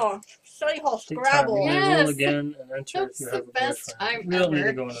 2. Oh, study hall Take time. Scrabble. You may Yes. roll again and enter That's if you the have a best boyfriend. time We don't need ever.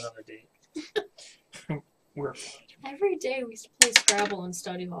 to go on another date. we're Every day we used to play Scrabble in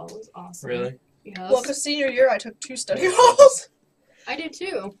study hall. It was awesome. really. Yes. Well, because senior year I took 2 study halls. I did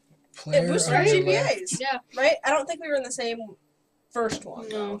too. It boosted our on your left. GPAs, Yeah. right? I don't think we were in the same first one.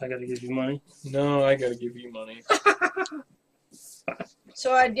 No. I gotta give you money. No, I gotta give you money.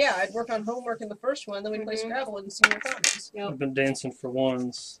 So I'd work on homework in the first one, then we play Mhm. Scrabble in senior commons. Yep. I've been dancing for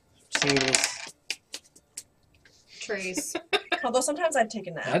ones, singles. Trace. Although sometimes I'd take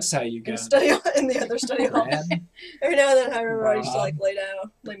a nap That's how you in got study in the other study hall. Brad. Every now and then I remember I used to Bob. like lay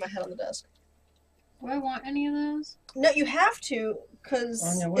down, lay my head on the desk. Do I want any of those? No, you have to, because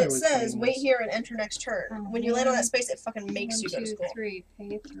Oh, yeah, where are it we says putting wait this? here and enter next turn. Oh, When you land on man. that space, it fucking makes 1, you go to 2, school. 3.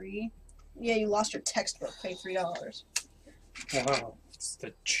 Pay 3. Yeah, you lost your textbook, pay $3. Wow. It's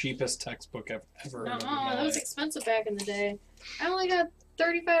the cheapest textbook I've ever No, read in my that was life. expensive back in the day. I only got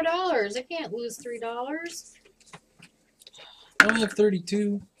 $35. I can't lose $3. I only have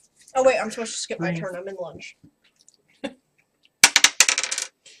 32. Oh wait, I'm supposed to skip my Mm. turn. I'm in lunch.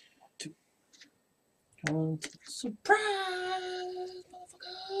 Surprise,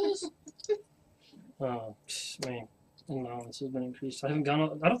 motherfuckers! Oh, man. Allowance has been increased. I haven't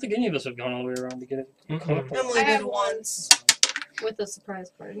gone. I don't think any of us have gone all the way around to get it caught up. Emily I did have once. With a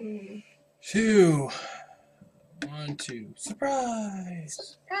surprise card. Mm. Phew. 1, 2.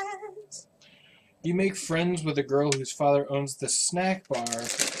 Surprise! Surprise! You make friends with a girl whose father owns the snack bar.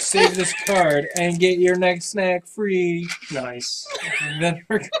 Save this card and get your next snack free. Nice. And then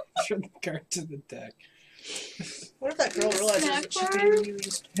we're going to show the card to the deck. What if that girl realizes Snack it should bar? be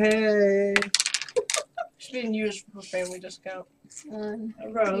used? Hey! Should be used for family discount. 1,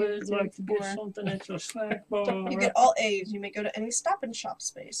 I'd rather 2, like to get 4. something at your snack bar. You get all A's. You may go to any Stop and Shop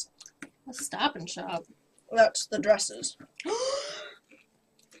space. A Stop and Shop. That's the dresses.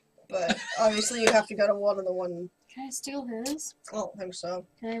 But obviously you have to go to one of the one. Can I steal his? I don't think so.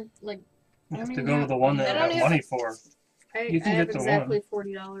 Can I, like, You I have don't to even go to have- the one I that I don't have even- money for. You can I have get the exactly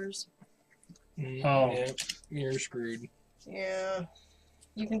 $40. Oh. Yeah, you're screwed. Yeah.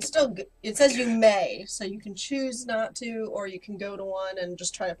 You can still. It says you may, so you can choose not to, or you can go to one and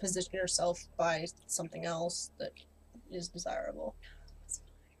just try to position yourself by something else that is desirable.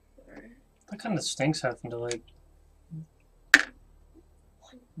 That kind of stinks having to like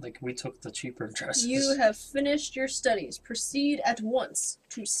we took the cheaper dresses. You have finished your studies. Proceed at once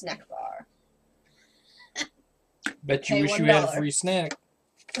to snack bar. Bet you Pay wish you had a $1. free snack.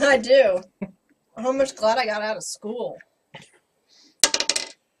 I do. I'm much glad I got out of school.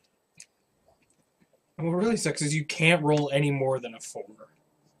 And what really sucks is you can't roll any more than a 4.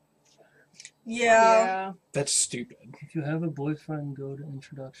 Yeah. That's stupid. If you have a boyfriend, go to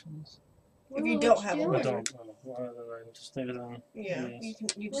introductions. If you What don't you have a doing? I don't. Just leave it on. Yeah. Yes.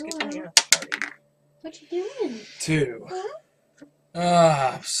 You just get Really? to your party. What you doing? 2.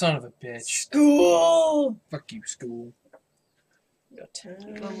 Ah, son of a bitch. School. Fuck you, school. Go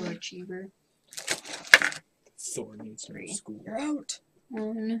 10. Overachiever. Thor needs to go to 3. school. You're out.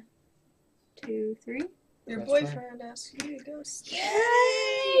 1, 2, 3. Your That's boyfriend asks you to go.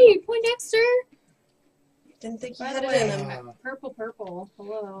 Yay! Poindexter! Didn't think you By had the it way, in him. Ah, Purple.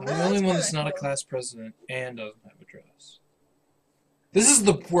 Hello. I'm the Oh, only that's one that's kinda not a cool. class president and doesn't have a dress. This is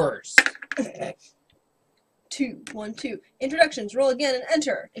the worst. 2. 1, 2. Introductions. Roll again and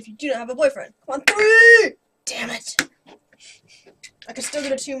enter. If you do not have a boyfriend. Come on, 3! Damn it. I could still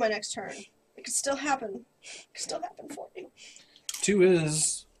get a 2 my next turn. It could still happen. It could still happen for me. 2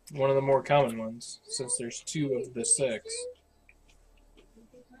 is one of the more common ones, since there's 2 of the 6.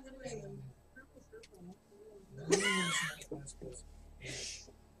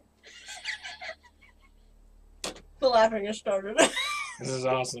 The laughing has started. This is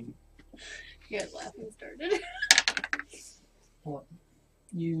awesome. Yeah, laughing started.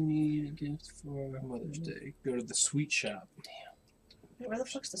 You need a gift for Mother's Day. Go to the sweet shop. Where the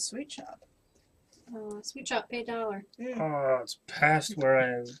fuck's the sweet shop? Sweet shop, pay $1. Oh, it's past where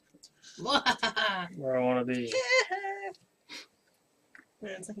I want to be.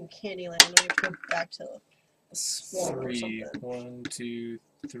 Man, it's like in Candyland. We have to go back to the swamp or 3. something. 1, 2,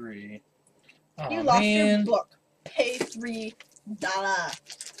 3. Aw, You lost your man. book. Pay $3.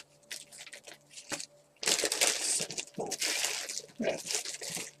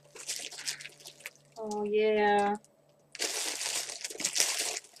 Oh, yeah.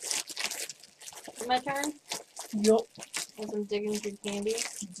 My turn? Yup. As I'm digging through candy.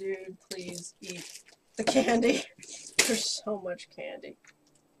 Dude, please eat the candy. There's so much candy.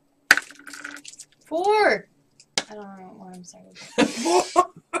 4! I don't know what I'm saying.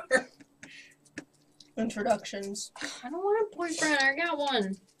 Introductions. I don't want a boyfriend. I got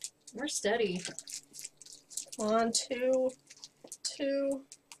one. We're steady. 1, 2, 2.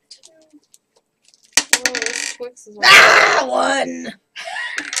 Oh, this Twix is Ah! 1!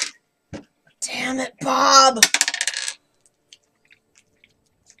 Damn it, Bob!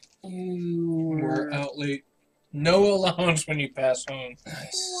 You We're out late. No allowance when you pass home.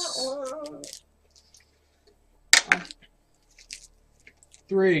 Nice.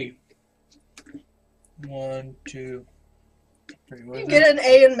 3. 1, 2, 3. What You is get it? an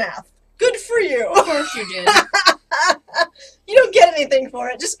A in math. Good for you! Of course you did. You don't get anything for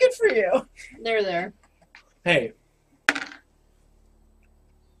it, just good for you. They're there. Hey,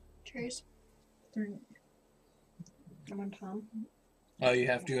 Trace. 3. I'm on Tom. oh, you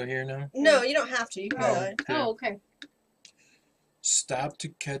have to go here now? No, you don't have to. You can Oh. go. Okay. Oh, okay. Stop to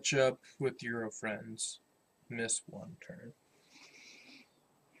catch up with your friends. Miss 1 turn.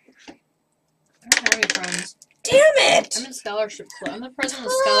 I don't have any friends. Damn it! I'm in scholarship club. I'm the president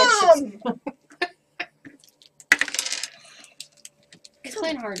of scholarship. Tom! He's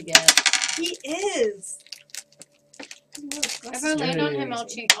playing hard to get. He is. If I land on him, I'll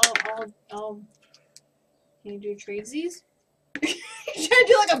change. I'll. Can you do tradesies? You trying to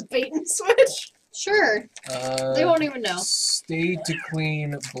do like a bait and switch? Sure. They won't even know. Stay to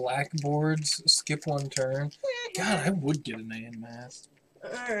clean blackboards. Skip 1 turn. God, I would get an A in math.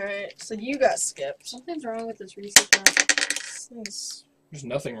 Alright, so you got skipped. Something's wrong with this Reese's cup. There's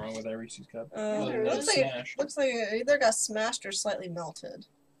nothing wrong with that Reese's cup. Other than Looks it's like, smashed. looks like it either got smashed or slightly melted.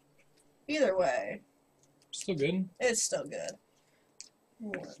 Either way, Still good. it's still good.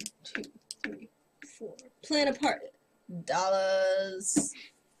 1, 2, 3, 4. Plan apart. Dollars.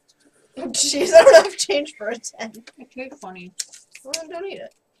 Oh jeez, I don't have change for a 10. It tastes funny. Well, don't eat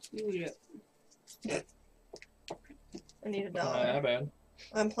it. You eat it. I need $1. Not that bad.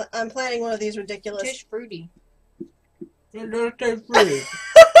 I'm planning one of these It ridiculous. tastes fruity. It does taste pretty.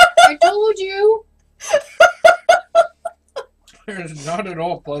 I told you! It's not at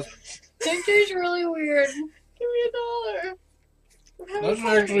all pleasant. It tastes really weird. Give me $1. I'm having That's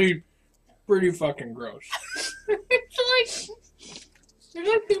fun. actually pretty fucking gross. It's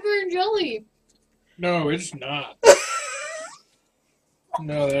like peanut and jelly. No, it's not.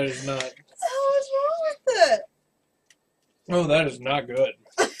 No, that is not. What the hell is wrong with it? Oh, that is not good.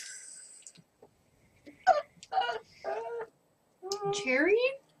 Cherry?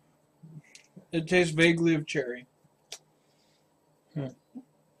 It tastes vaguely of cherry. Hmm.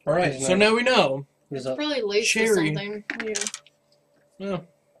 Alright, It's so nice. now we know. It's probably laced with Cherry. something. Yeah. Well,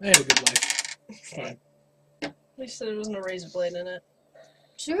 I had a good life. It's fine. At least there wasn't a razor blade in it.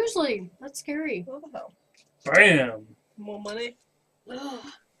 Seriously, that's scary. What the hell? Bam! More money? Ugh.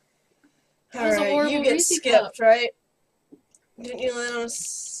 That was a Alright, horrible you get Reese's skipped, cup. right? Didn't you land on a That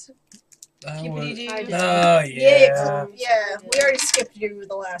was... skippity-doo? I did. Oh, yeah. Yeah, we already skipped you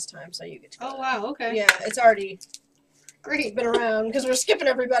the last time, so you get to go. Oh, wow, okay. Yeah, it's already Great. been around because we're skipping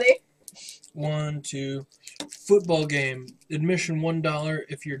everybody. 1, 2. Football game. Admission $1.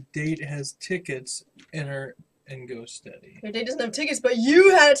 If your date has tickets, enter and go steady. Your date doesn't have tickets, but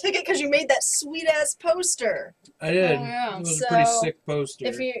you had a ticket because you made that sweet ass poster. I did. Oh, yeah. It was a pretty So, sick poster.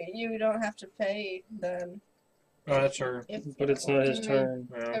 If you don't have to pay, then Oh, that's her. if But it's not his turn.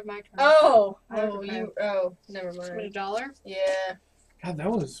 Yeah. Have my turn. Oh, I have oh, to pay. you. Oh, never With mind. $1? Yeah. God,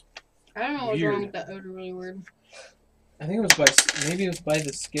 that was... I don't know what's Weird. wrong with that odor. Really weird. I think it was by... Maybe it was by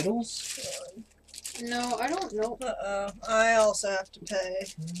the Skittles? No, I don't know. Uh-oh. I also have to pay.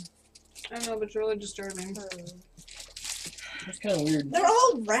 I don't know, but it's really disturbing. It's kind of weird. They're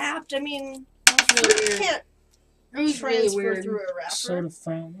all wrapped. I mean, It's you really weird. can't It was really transfer weird. through a wrapper. Soda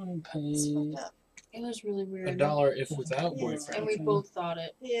fountain, It's pay. fucked up. It was really weird. $1 if without Yeah. And boyfriend. we both thought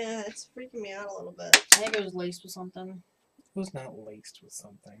it. Yeah, it's freaking me out a little bit. I think it was laced with something. It was not laced with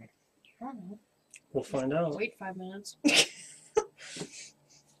something. I don't know. We'll find out. Wait 5 minutes.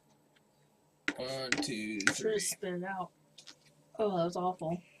 1, 2, Should 3. have spit it out. Oh, that was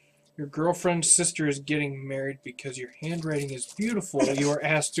awful. Your girlfriend's sister is getting married because your handwriting is beautiful. You are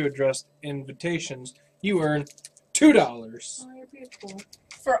asked to address invitations. You earn $2. Oh, you're beautiful.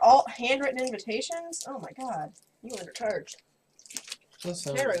 For all handwritten invitations? Oh my god. You undercharged. That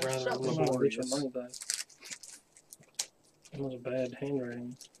sounds Handwriting was rather something. I'm gonna get your laborious. money back. That was a bad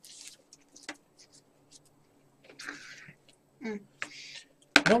handwriting. I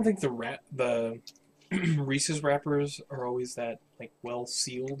don't think the Reese's wrappers are always that like well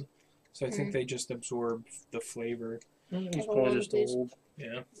sealed, so I think they just absorb the flavor. It was Have a probably one just of these. old.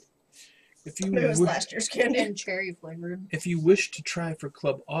 Yeah. If you Maybe it was wi- last year's candy. And cherry flavored. if you wish to try for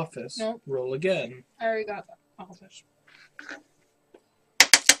Club Office, Nope. roll again. I already got office.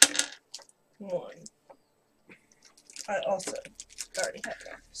 1. I also already had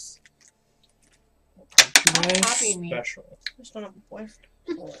this. Try copy me. special. Just don't have a boyfriend.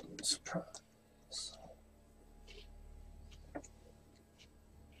 Surprise.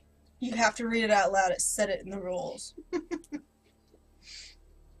 You have to read it out loud. It said it in the rules. Read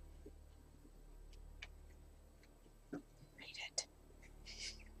it.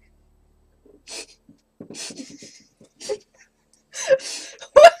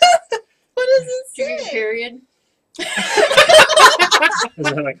 What does it Did you get a say? period? Is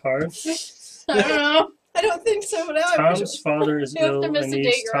that a card? I don't know. I don't think so. But now I'm Tom's father is You have ill to miss and a needs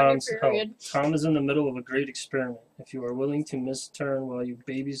date, you're on your Tom's help. period. Tom is in the middle of a great experiment. If you are willing to miss a turn while you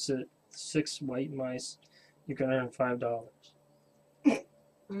babysit 6 white mice, you can earn $5. Look at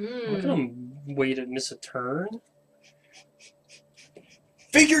Mm. him wait to miss a turn.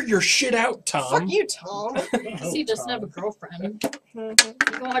 Figure your shit out, Tom. Fuck you, Tom. Because he doesn't have a girlfriend. He can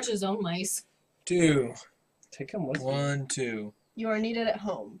watch his own mice. 2, Take him with you. 1, 2. You are needed at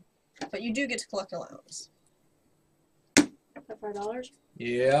home, but you do get to collect allowance. Is that $5?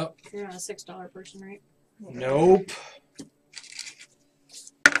 Yep. You're not a $6 person, right? Nope.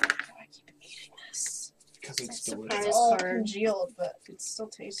 I keep eating this. Because it's Surprise. delicious. It's all card. congealed, but it still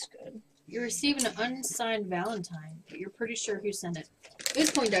tastes good. You receive an unsigned Valentine, but you're pretty sure who sent it.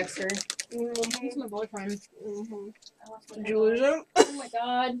 Who's Poindexter? He's my boyfriend. I lost my Did you lose him? Oh my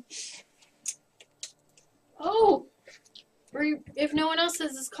god. Oh! If no one else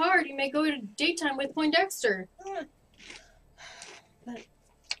has this card, you may go to daytime with Poindexter. But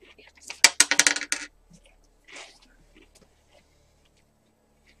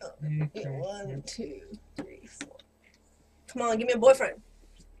Yeah, 1, 2, 3, 4. Come on, give me a boyfriend.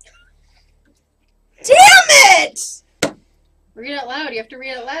 Damn it! read it out loud. You have to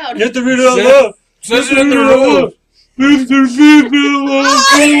read it out loud. You have to read it out loud. Says it in the rules. Mr. Female.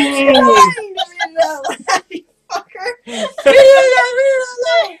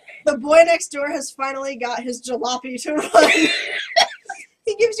 The boy next door has finally got his jalopy to run.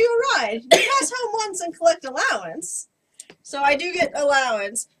 He gives you a ride. You pass home once and collect allowance. So I do get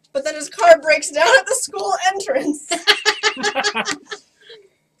allowance, but then his car breaks down at the school entrance.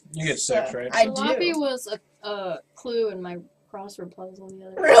 You get 6, right? I Jalopy do. was a clue in my crossword puzzle the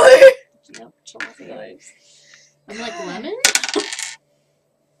other day. Really? Yep, jalopy. Nice. I'm like, lemon?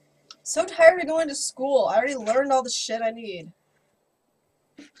 So tired of going to school. I already learned all the shit I need.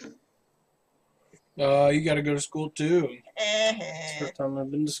 You gotta go to school too. It's the first time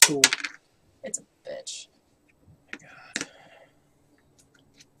I've been to school. It's a bitch.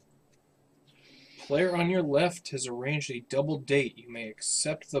 Player on your left has arranged a double date. You may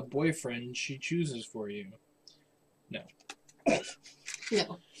accept the boyfriend she chooses for you. No.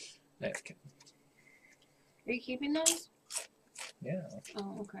 Okay. Are you keeping those? Yeah.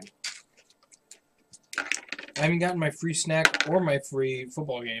 Oh, okay. I haven't gotten my free snack or my free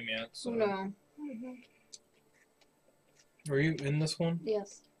football game yet. So. No. Were you in this one?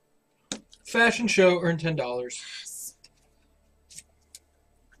 Yes. Fashion show, earn $10. Yes.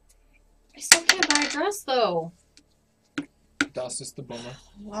 I still can't buy a dress though. Das ist the Bummer.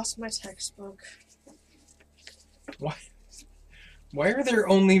 Lost my textbook. Why are there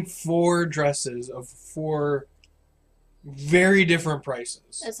only 4 dresses of 4 very different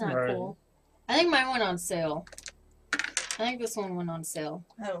prices? That's not Right. cool. I think mine went on sale. I think this one went on sale.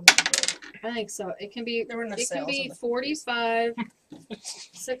 I don't know. I think so. It can be. There were no It can sales be on the 45,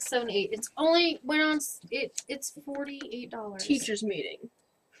 6, 7, 8. It's only went on. It's $48. Teachers meeting.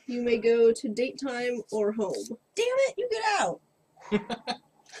 You may go to date time or home. Damn it, you get out.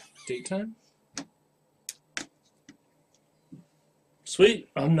 Date time? Sweet.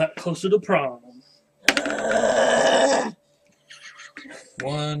 I'm not closer to prom.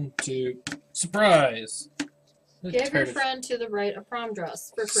 1, 2, surprise! Give your friend to the right a prom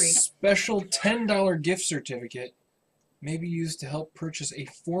dress for free. Special $10 gift certificate may be used to help purchase a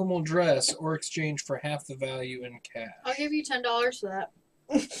formal dress or exchange for half the value in cash. I'll give you $10 for that.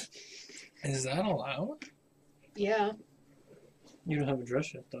 Is that allowed? Yeah. You don't have a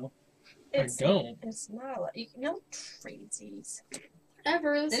dress yet, though. I don't. It's not a lot. You can no tradesies.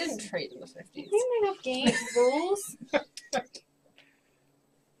 Whatever. They didn't trade in the 50s. You make up game rules.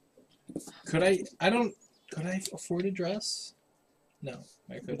 Could I afford a dress? No,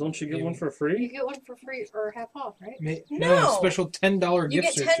 I couldn't. Don't you get Maybe. one for You free? get one for free or half off, right? No. Special $10 You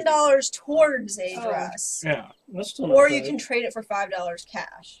gift get certificate. $10 towards a Oh. dress. Yeah. That's still not Or you bad. can trade it for $5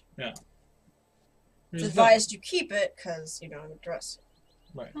 cash. There's It's no- advised you keep it because you don't have a dress.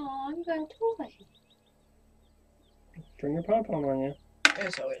 Aw, you got a toy. Bring your pom-pom on you.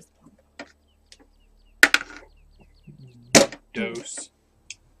 There's always. Dose.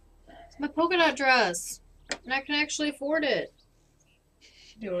 It's my polka dot dress. And I can actually afford it.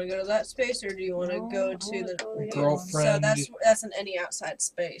 Do you want to go to that space or do you want to No, go I to wanna the go to the Girlfriend. So that's an any outside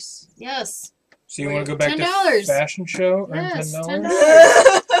space. Yes. So you want to go back $10. to fashion show? Earn Yes, $10?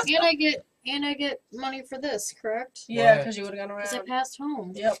 $10. And I get money for this, correct? Yeah, Why? because you would have gone Because I around. passed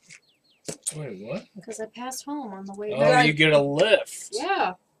home. Yep. Wait, what? Because I passed home on the way Oh, back. you get a lift.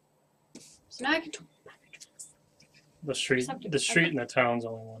 Yeah. So now I can. The street and the town's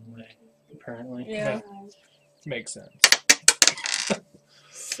only one way, apparently. Yeah. Makes sense.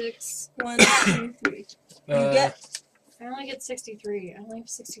 6. 1, 2, 3. You get. I only get 63. I only have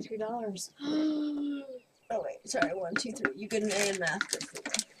 $63. Oh wait, sorry. 1, 2, 3. You get an A in math. Good for you.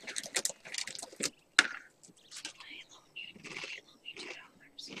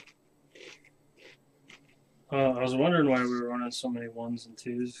 I was wondering why we were running so many 1s and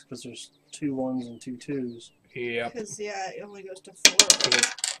 2s, because there's 2 1s and 2 2s. Yep. Because it only goes to 4.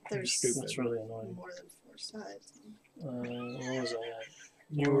 There's Stupid. That's really annoying. more than 4 sides. What was I at?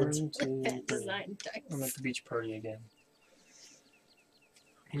 You were- 1, 2, 3. Design dice. I'm at the beach party again.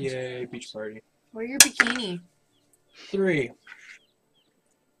 Yay, beach party. Wear your bikini. 3.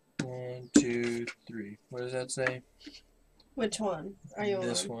 1, 2, 3. What does that say? Which one are you on?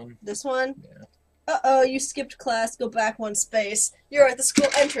 This one. This one? Yeah. Uh-oh, you skipped class. Go back one space. You're at the school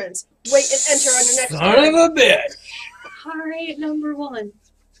entrance. Wait and enter on your next Son turn. of a bitch! Alright, number one.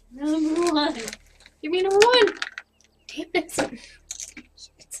 Number one. Give me number one. Damn it.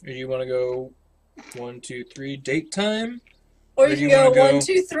 Or you want to go 1, 2, 3, date time? Or Or you do can you go wanna 1, go-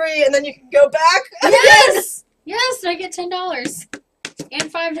 2, 3, and then you can go back. Yes! Yes, I get $10. And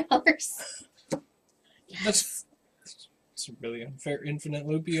 $5. That's a really unfair infinite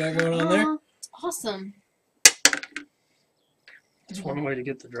loop you got going on there. It's awesome. It's one way to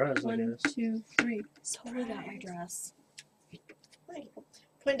get the dress, I 1, guess. 2, 3. Totally got my dress.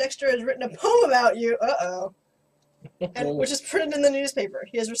 Poindexter has written a poem about you. Uh-oh. And which is printed in the newspaper.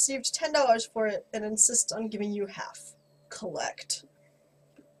 He has received $10 for it and insists on giving you half. Collect.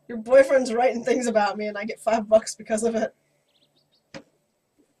 Your boyfriend's writing things about me and I get $5 because of it.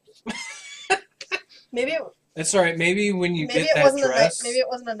 Maybe it, It's alright, maybe when you maybe get it that wasn't dress, maybe it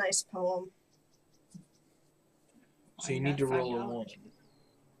wasn't a nice poem. so you I need to got roll a $5. 1.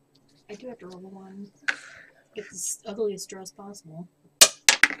 I do have to roll a 1. Get the ugliest dress possible.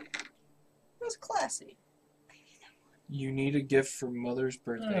 It was classy. You need a gift for Mother's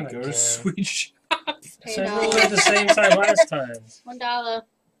birthday. Oh, Go to God. Sweet Shop. Pay So a I rolled dollar. at the same time last time. $1.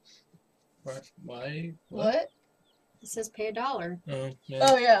 Why? What? It says pay $1. Oh, yeah.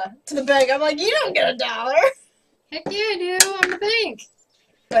 Oh yeah. To the bank. I'm like, you don't get $1. Heck yeah, I do. I'm the bank.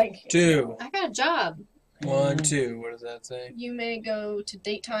 Thank you. 2. I got a job. 1, 2. What does that say? You may go to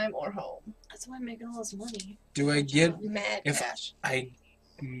date time or home. That's why I'm making all this money. Do I get... Mad If- cash. I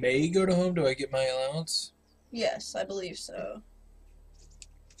may go to home. Do I get my allowance? Yes, I believe so.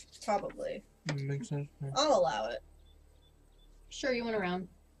 Probably. Makes sense. I'll allow it. Sure, you went around.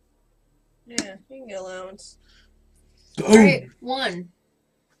 Yeah, you can get allowance. Alright, 1.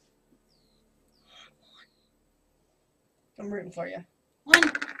 I'm rooting for you. 1.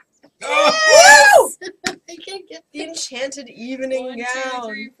 Oh! Woo! I can't get The enchanted evening 1, 2, gown.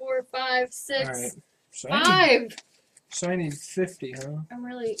 3, 4, 5, 6, Alright. So I 5. need 50, huh? I'm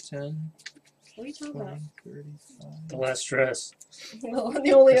really. 10, What are you talking 20, about? 35. The last dress.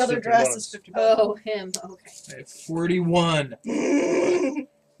 The only That's other 50 dress bucks. is $50. Oh, him. Okay. I have 41.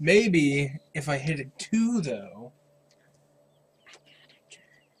 Maybe if I hit a 2, though.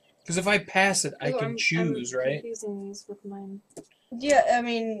 Because if I pass it, I Ooh, can choose, right? Confusing these with mine. Yeah, I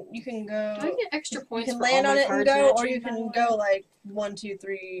mean, you can go. Do I get extra You points can for land all on my it and cards go, or matching, you by the can way? go like 1, 2,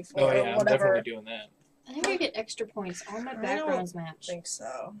 3, 4, Oh, yeah, I'm whatever. definitely doing that. I think I get extra points. All my I don't backgrounds I match. think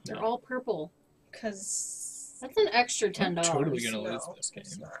so. They're No. all purple. Because That's an extra I'm $10. totally gonna lose no, this game.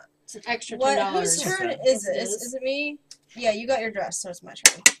 it's not. It's an extra $10. What? Whose turn Okay. is it? Yes, it Is it me? Yeah, you got your dress, so it's my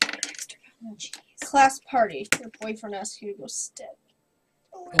turn. Oh, jeez. Class party. Your boyfriend asks you to go step.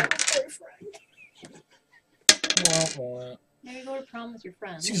 Oh, I have a boyfriend. Maybe go to prom with your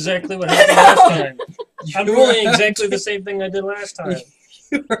friends. That's exactly what happened last time. I'm You rolling have exactly to- the same thing I did last time.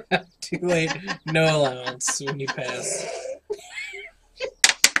 You are too late. No allowance when you pass.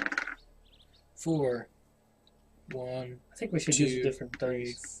 4, 1, I think we should 2, use different 3,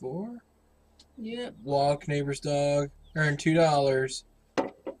 dice. 4. Yep. Walk neighbor's dog. Earn $2.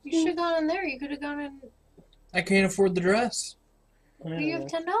 You should have gone in there. You could have gone in. I can't afford the dress. You have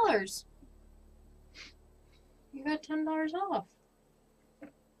 $10. You got $10 off.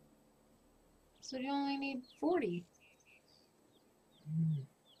 So you only need 40.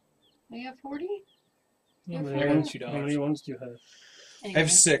 You have 40? Yeah, Yeah, but for I now. got How many $2. ones do you have? I Anyway.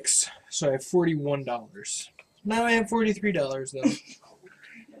 have 6, so I have $41. Now I have $43 though.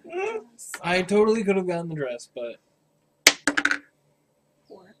 I totally could have gotten the dress, but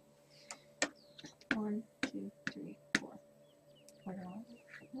 4. 1, 2, 3, 4.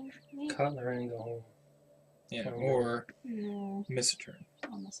 $4. Cut the ring and go home. yeah, Oh. or No, miss a turn.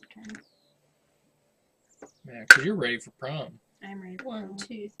 I'll miss a turn. Yeah, because you're ready for prom. I'm ready. for 1, prom.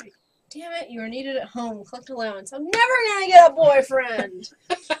 2, 3. Damn it, you are needed at home. Collect allowance. I'm never gonna get a boyfriend.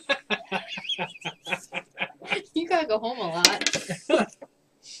 You gotta go home a lot.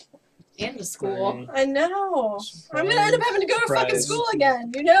 And to school. I know. I'm gonna end up having to go to fucking Surprise. school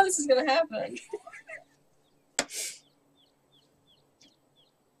again. You know this is gonna happen.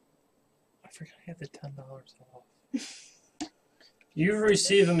 I forgot I had the $10 off. You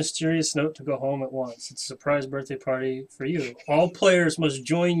receive a mysterious note to go home at once. It's a surprise birthday party for you. All players must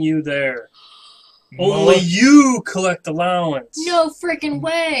join you there. Only you collect allowance. No freaking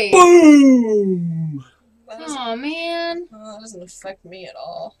way! Boom! Oh man. That doesn't affect me at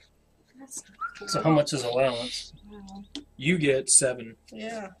all. That's So how much is allowance? wow. You get 7.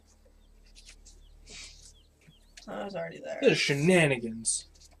 Yeah. I was already there. This is shenanigans.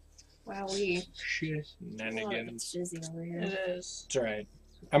 Wowee. Shenanigans. Busy over here. It is. It's alright.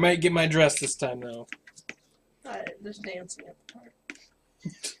 I might get my dress this time, though. There's dancing at the part.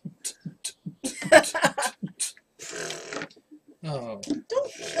 Oh,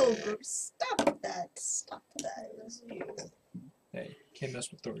 Don't kill Bruce. Stop that. Stop that. It was you. hey, can't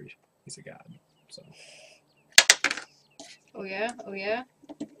mess with Thor. He's a god. So. Oh yeah? Oh yeah?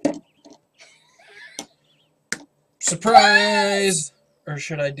 Surprise! Or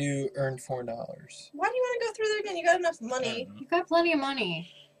should I do earn $4? Why do you want to go through there again? You got enough money. You've got plenty of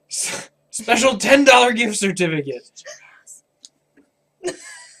money. Special $10 gift certificate.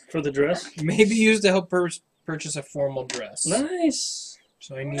 For the dress? Maybe used to help purchase a formal dress. Nice.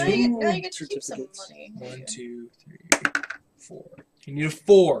 So I Now need you get to keep some certificates. money. 1, 2, 3, 4. You need a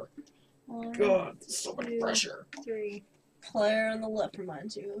 4. 1, God, so much 2, pressure. 3. Player on the left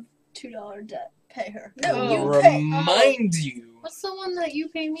reminds you of $2 debt. Pay her. Oh. No, you pay. Remind you. What's the one that you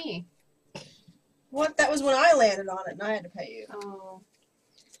pay me? What? That was when I landed on it and I had to pay you. Oh.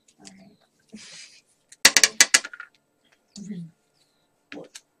 Alright. 3. 1,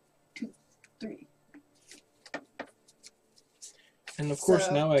 2, 3. And of course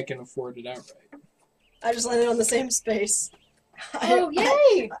So- now I can afford it outright. I just landed on the same space. Oh, yay!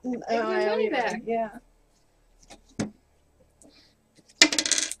 I Get your money owe you back. Yeah.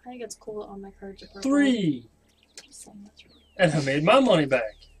 I think it's cool on my cards. 3. So much. And I made my money back.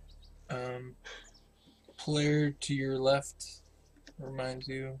 Player to your left reminds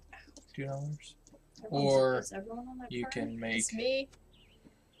you $2. Everyone's- Or is everyone on that You card? can make It's me.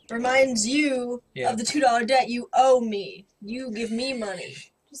 Reminds you Yeah. of the $2 debt you owe me. You give me money.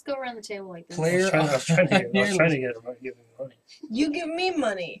 Just go around the table like this. Player- I was trying to get him to give me money. You give me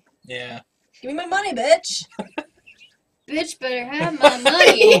money. Yeah. Give me my money, bitch. Bitch better have my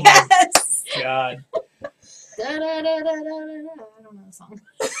money. Yes. God. Da, da, da, da, da, da, da. I don't know the song.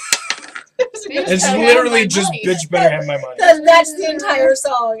 It's It's better have literally my just money. bitch better have my money. That's the entire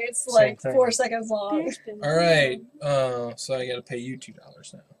song. It's Same like thing. 4 seconds long. Bitch better All right. So I gotta pay you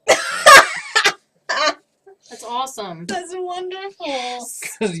 $2 now. That's awesome. That's wonderful.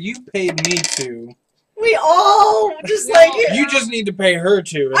 Because you paid me $2. We all just We like all- it. You just need to pay her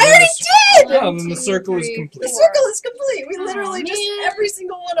 $2. And I then already the, did. oh, then the circle is The complete. circle is complete. We Oh, literally just man. every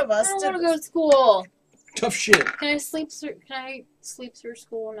single one of I us don't did. want to go to school. Tough shit. Can I sleep through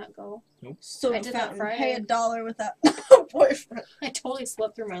school and not go? So I did that Friday. Pay $1 without boyfriend. I totally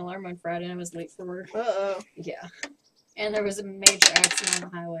slept through my alarm on Friday and I was late for work. Uh-oh. Yeah. And there was a major accident on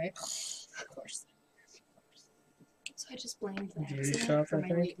the highway. Of course. So I just blamed the Did you accident shop, for I my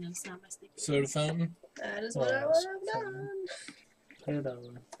think? lateness, not my sleep. Soda fountain. That is what I would have done.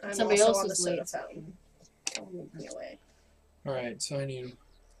 $10. I'm Somebody also else on the was soda late. fountain. Don't move me away. All right. So I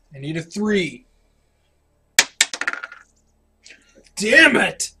need a 3. Damn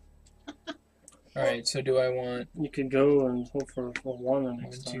it! All right. So do I want You could go and hope for a 1 the 1,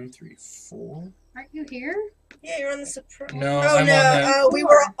 next 2, time. 3, 4? Aren't you here? Yeah, you're on the surprise. No, Oh I'm no! on that. We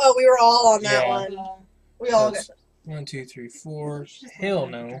were all on that Yeah. one. Oh, We all That's got. 1, 2, 3, 4. it's just Hell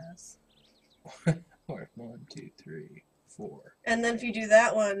my no. address. Or 1, 2, 3, 4. And then if you do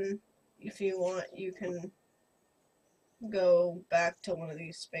that one, if you want, you can go back to one of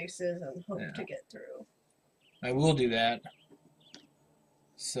these spaces and hope Yeah. to get through. I will do that.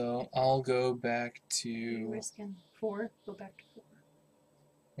 So I'll go back You're to risking 4. Go back to 4.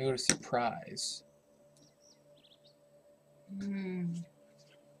 I'll go to surprise.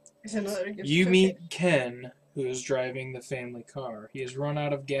 Is another gift You certificate. meet Ken, who is driving the family car. He has run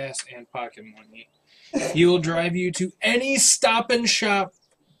out of gas and pocket money. He will drive you to any Stop and Shop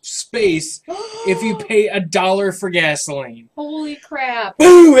space if you pay $1 for gasoline. Holy crap.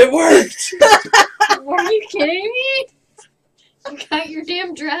 Boo! It worked. Are you kidding me? You got your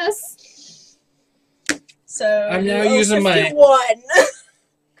damn dress? So I'm now you owe using my- 51.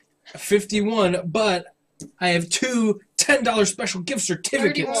 51, but I have 2 $10 special gift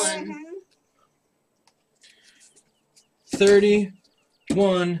certificates. 31.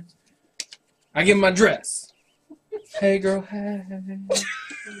 31. I get my dress. Hey girl, hey.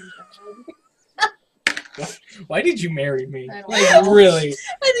 Why did you marry me? I don't Like know. really?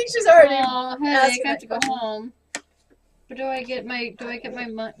 I think she's already. Oh, headache. asking I have to that go question. home. But do I get my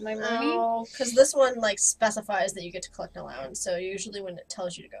money? No, because this one like specifies that you get to collect an allowance. So usually when it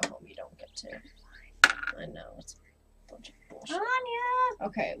tells you to go home, you don't get to. I know it's a bunch of bullshit. Anya.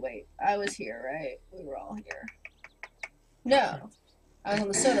 Okay, wait. I was here, right? We were all here. No, I was on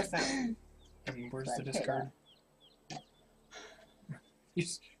the soda fountain. And where's But the pay discard?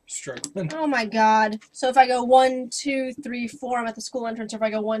 He's struggling. Oh my god. So if I go 1, 2, 3, 4, I'm at the school entrance. Or if I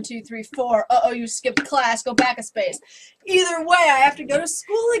go 1, 2, 3, 4, uh-oh, you skipped class, go back a space. Either way, I have to go to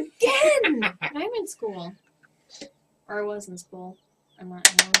school again. I'm in school. Or I was in school. I'm not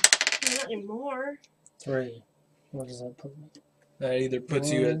anymore. Not anymore. 3. What does that put me? That either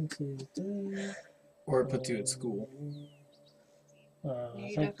puts you at, 1, 2, 3. or it puts you at school. Yeah, I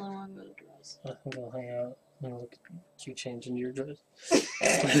you think definitely want to go to dress. I'll hang out and look at you change into your dress.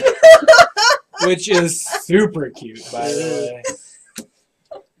 Which is super cute, by the way.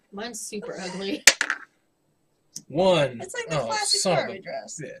 Mine's super ugly. One. It's like the classic son of Barbie a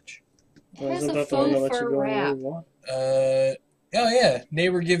dress. bitch. It I was has a about to let faux you fur go wrap. where you want. Oh yeah,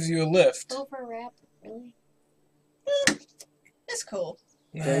 neighbor gives you a lift. Faux fur wrap? Really? It's cool.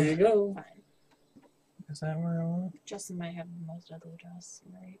 There you go. Fine. Is that where I want? Justin might have the most ugly dress,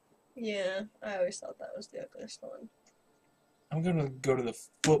 right? Yeah, I always thought that was the ugliest one. I'm gonna go to the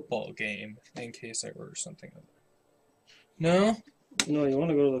football game in case I order something. No? No, you want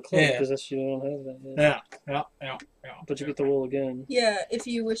to go to the club Yeah. because that's you don't have that yet. Yeah. But you get the roll again. Yeah, if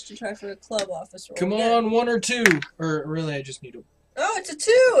you wish to try for a club office role. Come again. on, 1 or 2. Or really, I just need a. Oh, it's a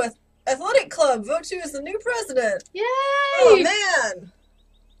 2! Athletic club. Vote 2 as the new president. Yay! Oh, man.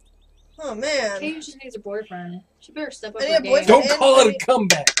 Oh, man. Kate just needs a boyfriend. She better step up I need her a game. boyfriend. Don't call it a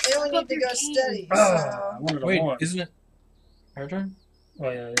comeback! And we Step up need to your go game. steady. I So. wanted a Wait, 1. isn't it our turn? Oh,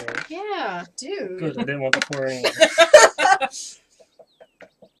 yeah. Yeah. Dude. Good, I didn't want the 4 anyway.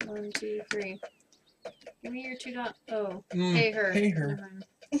 1, 2, 3. Give me your 2 dot. Oh, Mm, pay her. pay her. Never mind.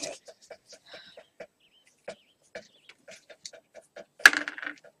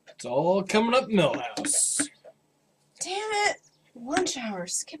 It's all coming up Millhouse. Damn it. Lunch hour.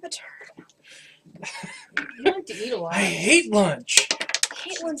 Skip a turn. You don't have to eat a lot. I hate lunch. I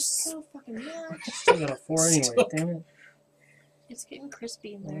hate lunch so fucking much. Still got a 4 anyway, Still- damn it. It's getting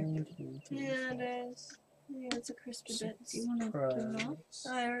crispy in there. 1, 2, 3, Yeah, it is. Yeah, it's a crispy bit. Do you want to turn it off?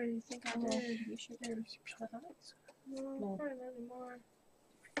 I already think I Oh, did. you should shut up. No, probably not anymore.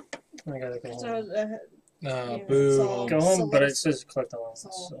 I gotta go So, home. yeah, Boo. so- Go home, but it so- says collect allowance.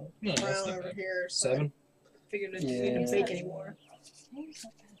 so- So. No, that's brown not over bad. here. So 7? I figured it Yeah. didn't bake anymore. Use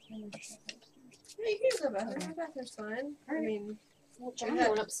that bathroom or shut up. Yeah, you can use the bathroom. The bathroom's fine. I Alright. mean, Well, John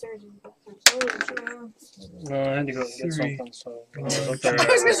went upstairs and No, I had to go and get 3. something, so I was up there. I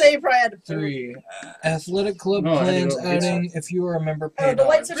was gonna say you probably had to poop. 3. Athletic club No, I had to plans go get outing. If you are a member, pay Oh, the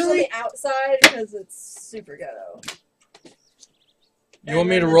light switch is on $1. the outside because it's super ghetto. You want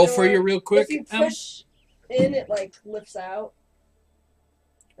me to roll for you real quick? If you push in, it like lifts out,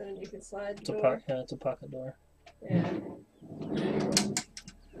 and then you can slide the door. It's a pocket door. Yeah.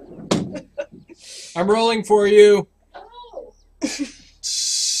 I'm rolling for you. Oh!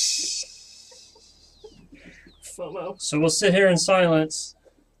 FOMO. So we'll sit here in silence.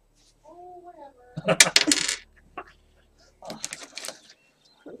 Oh, whatever.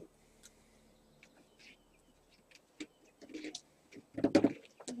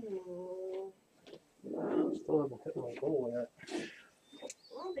 Still haven't hit my goal yet. I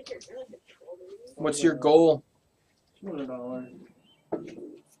don't think you're gonna hit troll, baby. What's your goal? $200.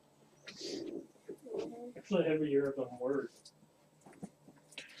 Actually, every year I've done work.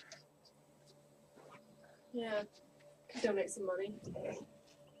 Yeah. Donate some money.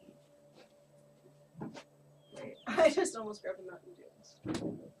 I just almost grabbed a Mountain Dew.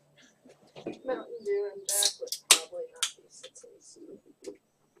 Mountain Dew and Jack would probably not be sixes. I'm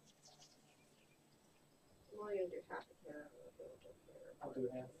only gonna do half a pair. I'll do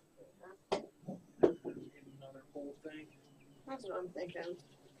half. Another whole thing. That's what I'm thinking.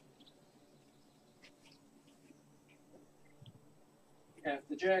 Half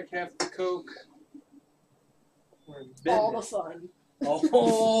the Jack, half the Coke. We're in All the business. fun.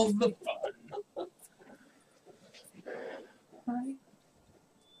 All the fun. Hi.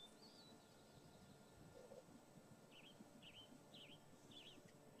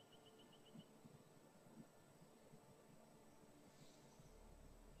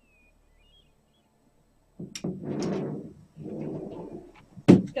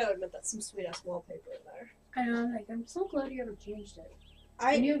 Gotta admit, that's some sweet ass wallpaper in there. I know, I'm so glad you ever changed it.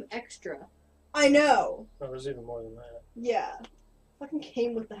 I And you have extra. I know. Oh, there's even more than that. Yeah. Fucking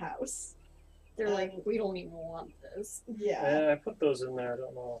came with the house. They're like, we don't even want this. Yeah. Yeah, I put those in there. I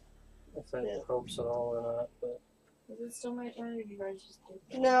don't know if that Yeah. helps at all or not, but Is it still my turn, or did you guys just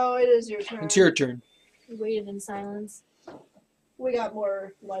do No, it is your turn. It's your turn. We waited in silence. We got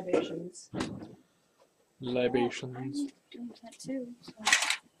more libations. Libations. I'm doing that too. So.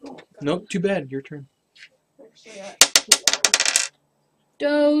 Nope, too bad. Your turn. Actually, got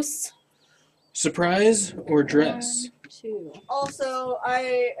Dose. Surprise or dress? 1, 2. Also,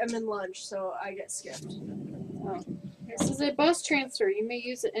 I am in lunch, so I get skipped. This is a bus transfer. You may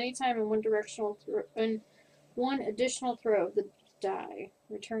use it anytime in one additional throw of the die.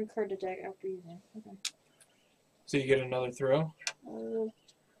 Return card to deck after using. Okay. So you get another throw?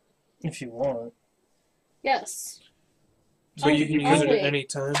 If you want. Yes. So you can use it wait. at any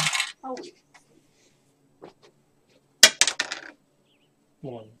time? Oh,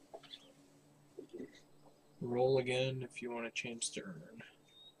 1. Roll again if you want to change turn.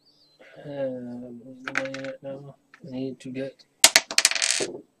 Right now. I need to get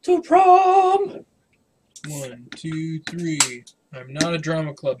to prom! 1, 2, 3. I'm not a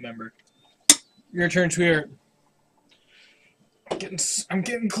drama club member. Your turn, sweetheart. I'm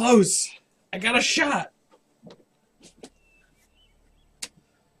getting close. I got a shot.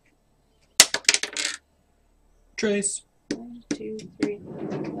 Trace. 1, 2, 3.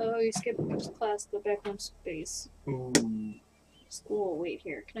 Oh, you skipped class. Go back on space. Ooh. School. Wait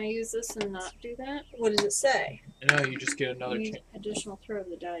here. Can I use this and not do that? What does it say? No, you just get another Use chance. additional throw of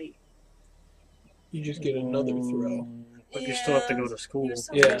the die. You just get another throw. But you still have to go to school. You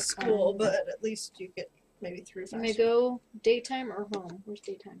still Yeah. go to school, but at least you get maybe through Can I faster. go daytime or home? Where's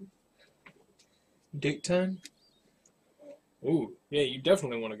daytime? Date time? Ooh, yeah, you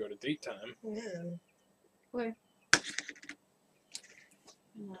definitely want to go to date time. Yeah. Where? I'm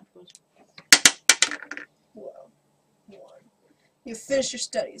not supposed Well, 1. You finish your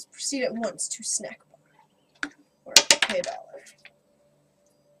studies. Proceed at once to snack bar. Or pay $1.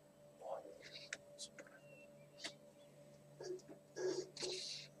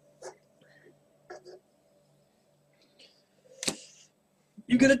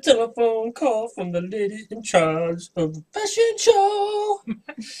 You get a telephone call from the lady in charge of the fashion show.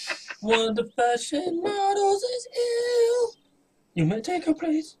 One of the fashion models is ill. You may take her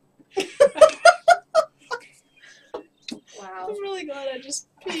place. Wow. I'm really glad I just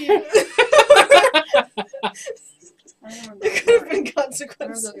peed. I don't want to There could have been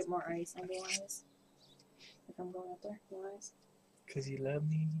consequences. go get more ice. Anybody want ice? If I'm going up there, you want ice? Because you love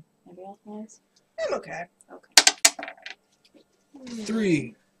me. Anybody else want ice? I'm okay. Okay.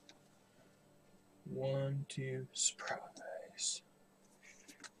 3. 1, 2, surprise.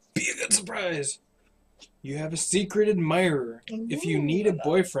 Be a good surprise. You have a secret admirer. If you need a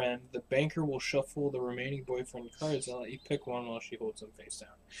boyfriend, the banker will shuffle the remaining boyfriend cards and let you pick one while she holds them face down.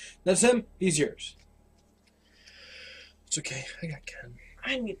 That's him. He's yours. It's okay. I got Ken.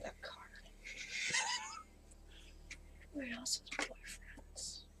 I need that card. Where else is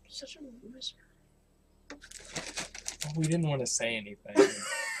boyfriends? Such a miser. Oh, we didn't want to say anything.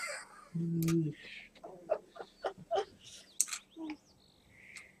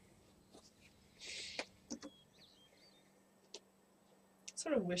 I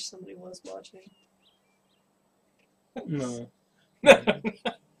sort of wish somebody was watching. No.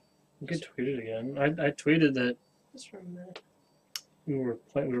 You could tweet it again. I tweeted that Just for a minute. we were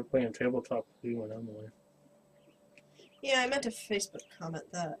playing tabletop with you and Emily. Yeah, I meant to Facebook comment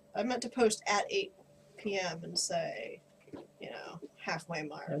that. I meant to post at 8 p.m. and say, halfway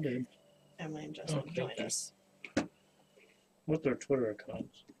mark. I did. Emily and Justin thank join you. us. With their Twitter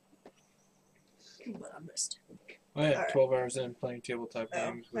accounts. But I missed it. Oh, yeah, Alright. 12 hours in playing tabletop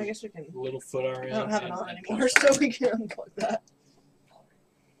Oh, games. I guess we can. Littlefoot are in. I don't have it and on then anymore, so we can unplug that.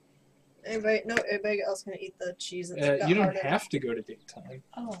 Everybody else gonna eat the cheese that's got you don't hard in it. have to go to date time.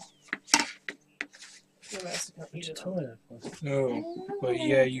 Oh. Everybody else is gonna eat it. Tell me that one. No, but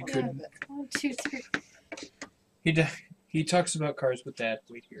yeah, you Yeah, could. but 1, 2, 3. He talks about cars with Dad.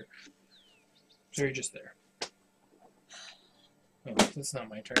 Wait here. So you're just there. Oh, that's not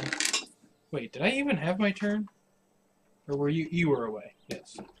my turn. Wait, did I even have my turn? Or were you? You were away.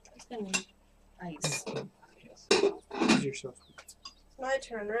 Yes. It's been ice. Yes. You're so. it's my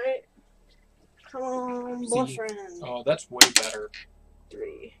turn, right? Come on, See. boyfriend. Oh, that's way better.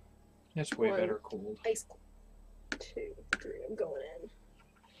 3, That's way One. better cold. Ice. 2, 3. I'm going in.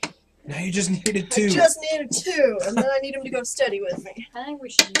 Now you just needed I 2. just needed 2, and then I need him to go steady with me. I think we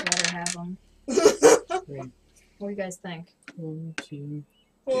should just let her have them. What do you guys think? 1, 2.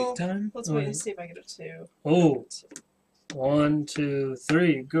 Well, Date time? let's wait and see if I get a 2. Oh. 1, 2,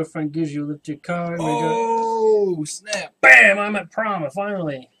 3. Girlfriend gives you a lift your car. Oh, snap. Bam! I'm at prom,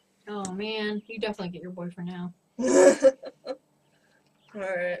 finally. Oh man, you definitely get your boyfriend now.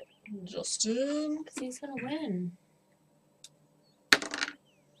 Alright, Justin. Because he's gonna win.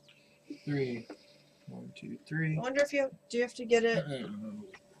 3. 1, 2, 3. I wonder if do you have to get it?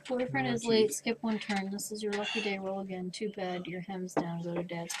 Boyfriend 1, is 2, late. Skip 1 turn. This is your lucky day. Roll again. Too bad. Your hem's down. Go to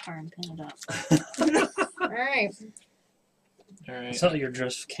Dad's car and pin it up. Alright. Alright. It's not like your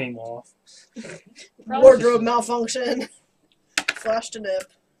dress came off. Wardrobe malfunction. Flash to nip.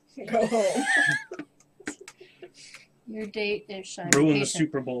 Go home. Your date is shy. Ruin the Patient.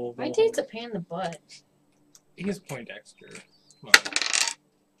 Super Bowl. My date's a pain in the butt. He's Poindexter. Come on.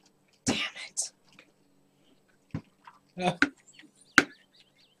 Damn it. I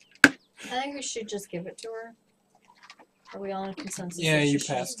think we should just give it to her. Are we all in consensus? Yeah, that you she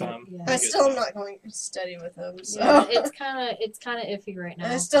should- passed Tom. Yeah. I still am not going steady with him, so Yeah, it's kind of iffy right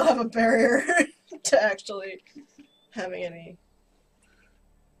now. I still have a barrier to actually having any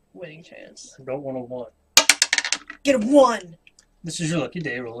winning chance. I don't want to one. Get a 1. This is your lucky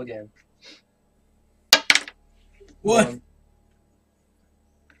day. Roll again. What? One.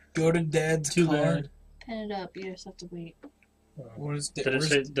 Go to Dad's Too card. bad. Pin it up. You just have to wait. What is Did it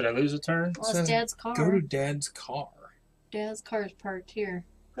say? Did I lose a turn? Well, it's says Dad's car. Go to Dad's car. Dad's car is parked here.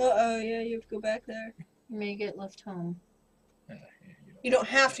 Uh-oh, yeah, you have to go back there. You may get left home. You don't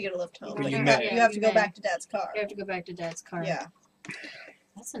have to get a lift home. But you You may. have to You go may. back to Dad's car. You have to go back to Dad's car. Yeah.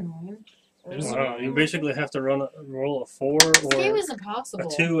 That's annoying. Wow, you basically have to roll a 4 This game or is impossible.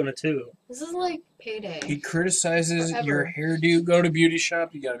 a 2 and a 2. This is like payday. He criticizes Forever. your hairdo. Go to beauty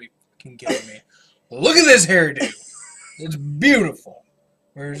shop. You gotta be fucking kidding me. Look at this hairdo. It's beautiful.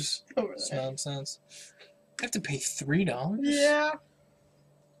 Where's Over this there. nonsense? I have to pay $3? Yeah.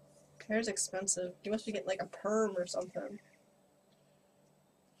 Hair's expensive. You must be getting like a perm or something.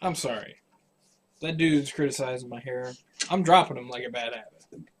 I'm sorry. That dude's criticizing my hair. I'm dropping him like a bad habit.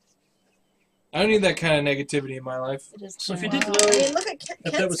 I don't need that kind of negativity in my life. It is So if you clean. didn't I know, mean, look at If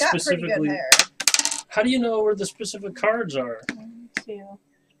that Kent's was got pretty good specifically- hair. how do you know where the specific cards are? 1, 2.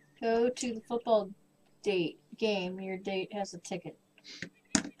 Go to the football game. Your date has a ticket.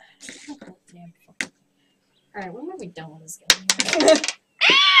 Alright, when are we done with this game?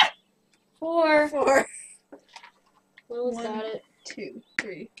 4. 4, Will's 1, got it. 2,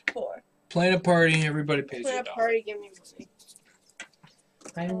 3, 4. Plan a party. Everybody pays Plan you a $1. party, give me money.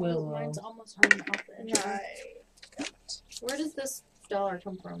 I will. Mine's almost running off the engine. I... Where does this dollar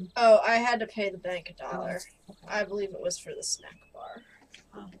come from? Oh, I had to pay the bank $1. Okay. I believe it was for the snack bar.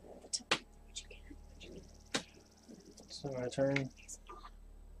 Oh. So my turn.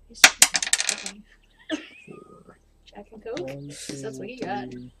 Okay. Jack and Coke? 1, 2, That's what you got.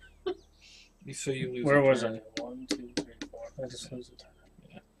 3. So you lose. Where a was turn. I? 1, 2, 3, 4. I just lose a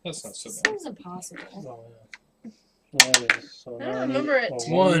turn. That's not so This bad. seems impossible. Oh yeah. Yeah, it is. So I now don't need remember it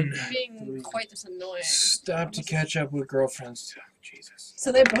a One. being quite this annoying. Stop to catch up with girlfriends. Oh, Jesus.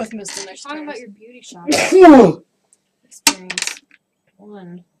 So they both missed the next Talking turn. about your beauty shop I'm experience.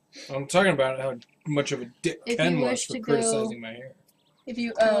 1. talking about how much of a dick If Ken you was wish for to go- criticizing my hair. If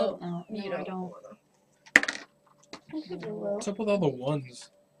you Oh, no, no, I don't. What's up with all the ones?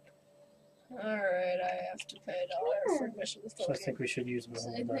 All right, I have to pay $1 for admission to the So I film game. think we should use So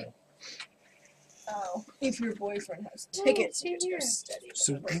more. I think- Oh, if your boyfriend has No, tickets, see you get to go here. steady. But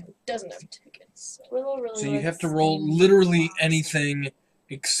So- my boyfriend doesn't have tickets. So. Willow really So you likes have to roll things literally box. anything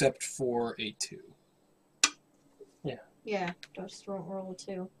except for a 2. Yeah, just roll a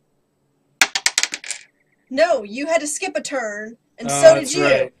 2. No, you had to skip a turn, and Oh, so did that's you.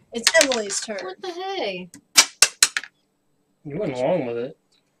 right. It's Emily's turn. What the hey? You went along with it.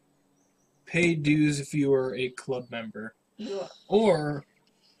 Pay dues if you are a club member. You- Or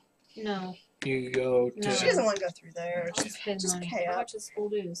No. you go to... No. She doesn't want to go through there. I'll just pay Just money. pay How up. much is school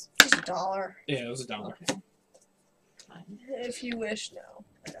dues? Just $1. Yeah, it was $1. Okay. Fine. If you wish, no.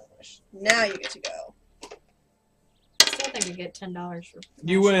 I don't wish. Now you get to go. I still think I get $10 for.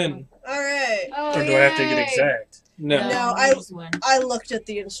 You win. All right. Oh, Or do I have to get yay! exact? No. No, you I- just win. I looked at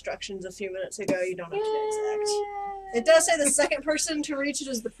the instructions a few minutes ago. You don't have to get exact. Yay! It does say the second person to reach it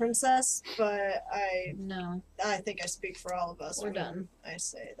is the princess, but No, I think I speak for all of us. we're when done. I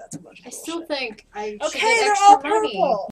say that's a bunch of I bullshit. still think I should Okay, get they're extra all money. purple.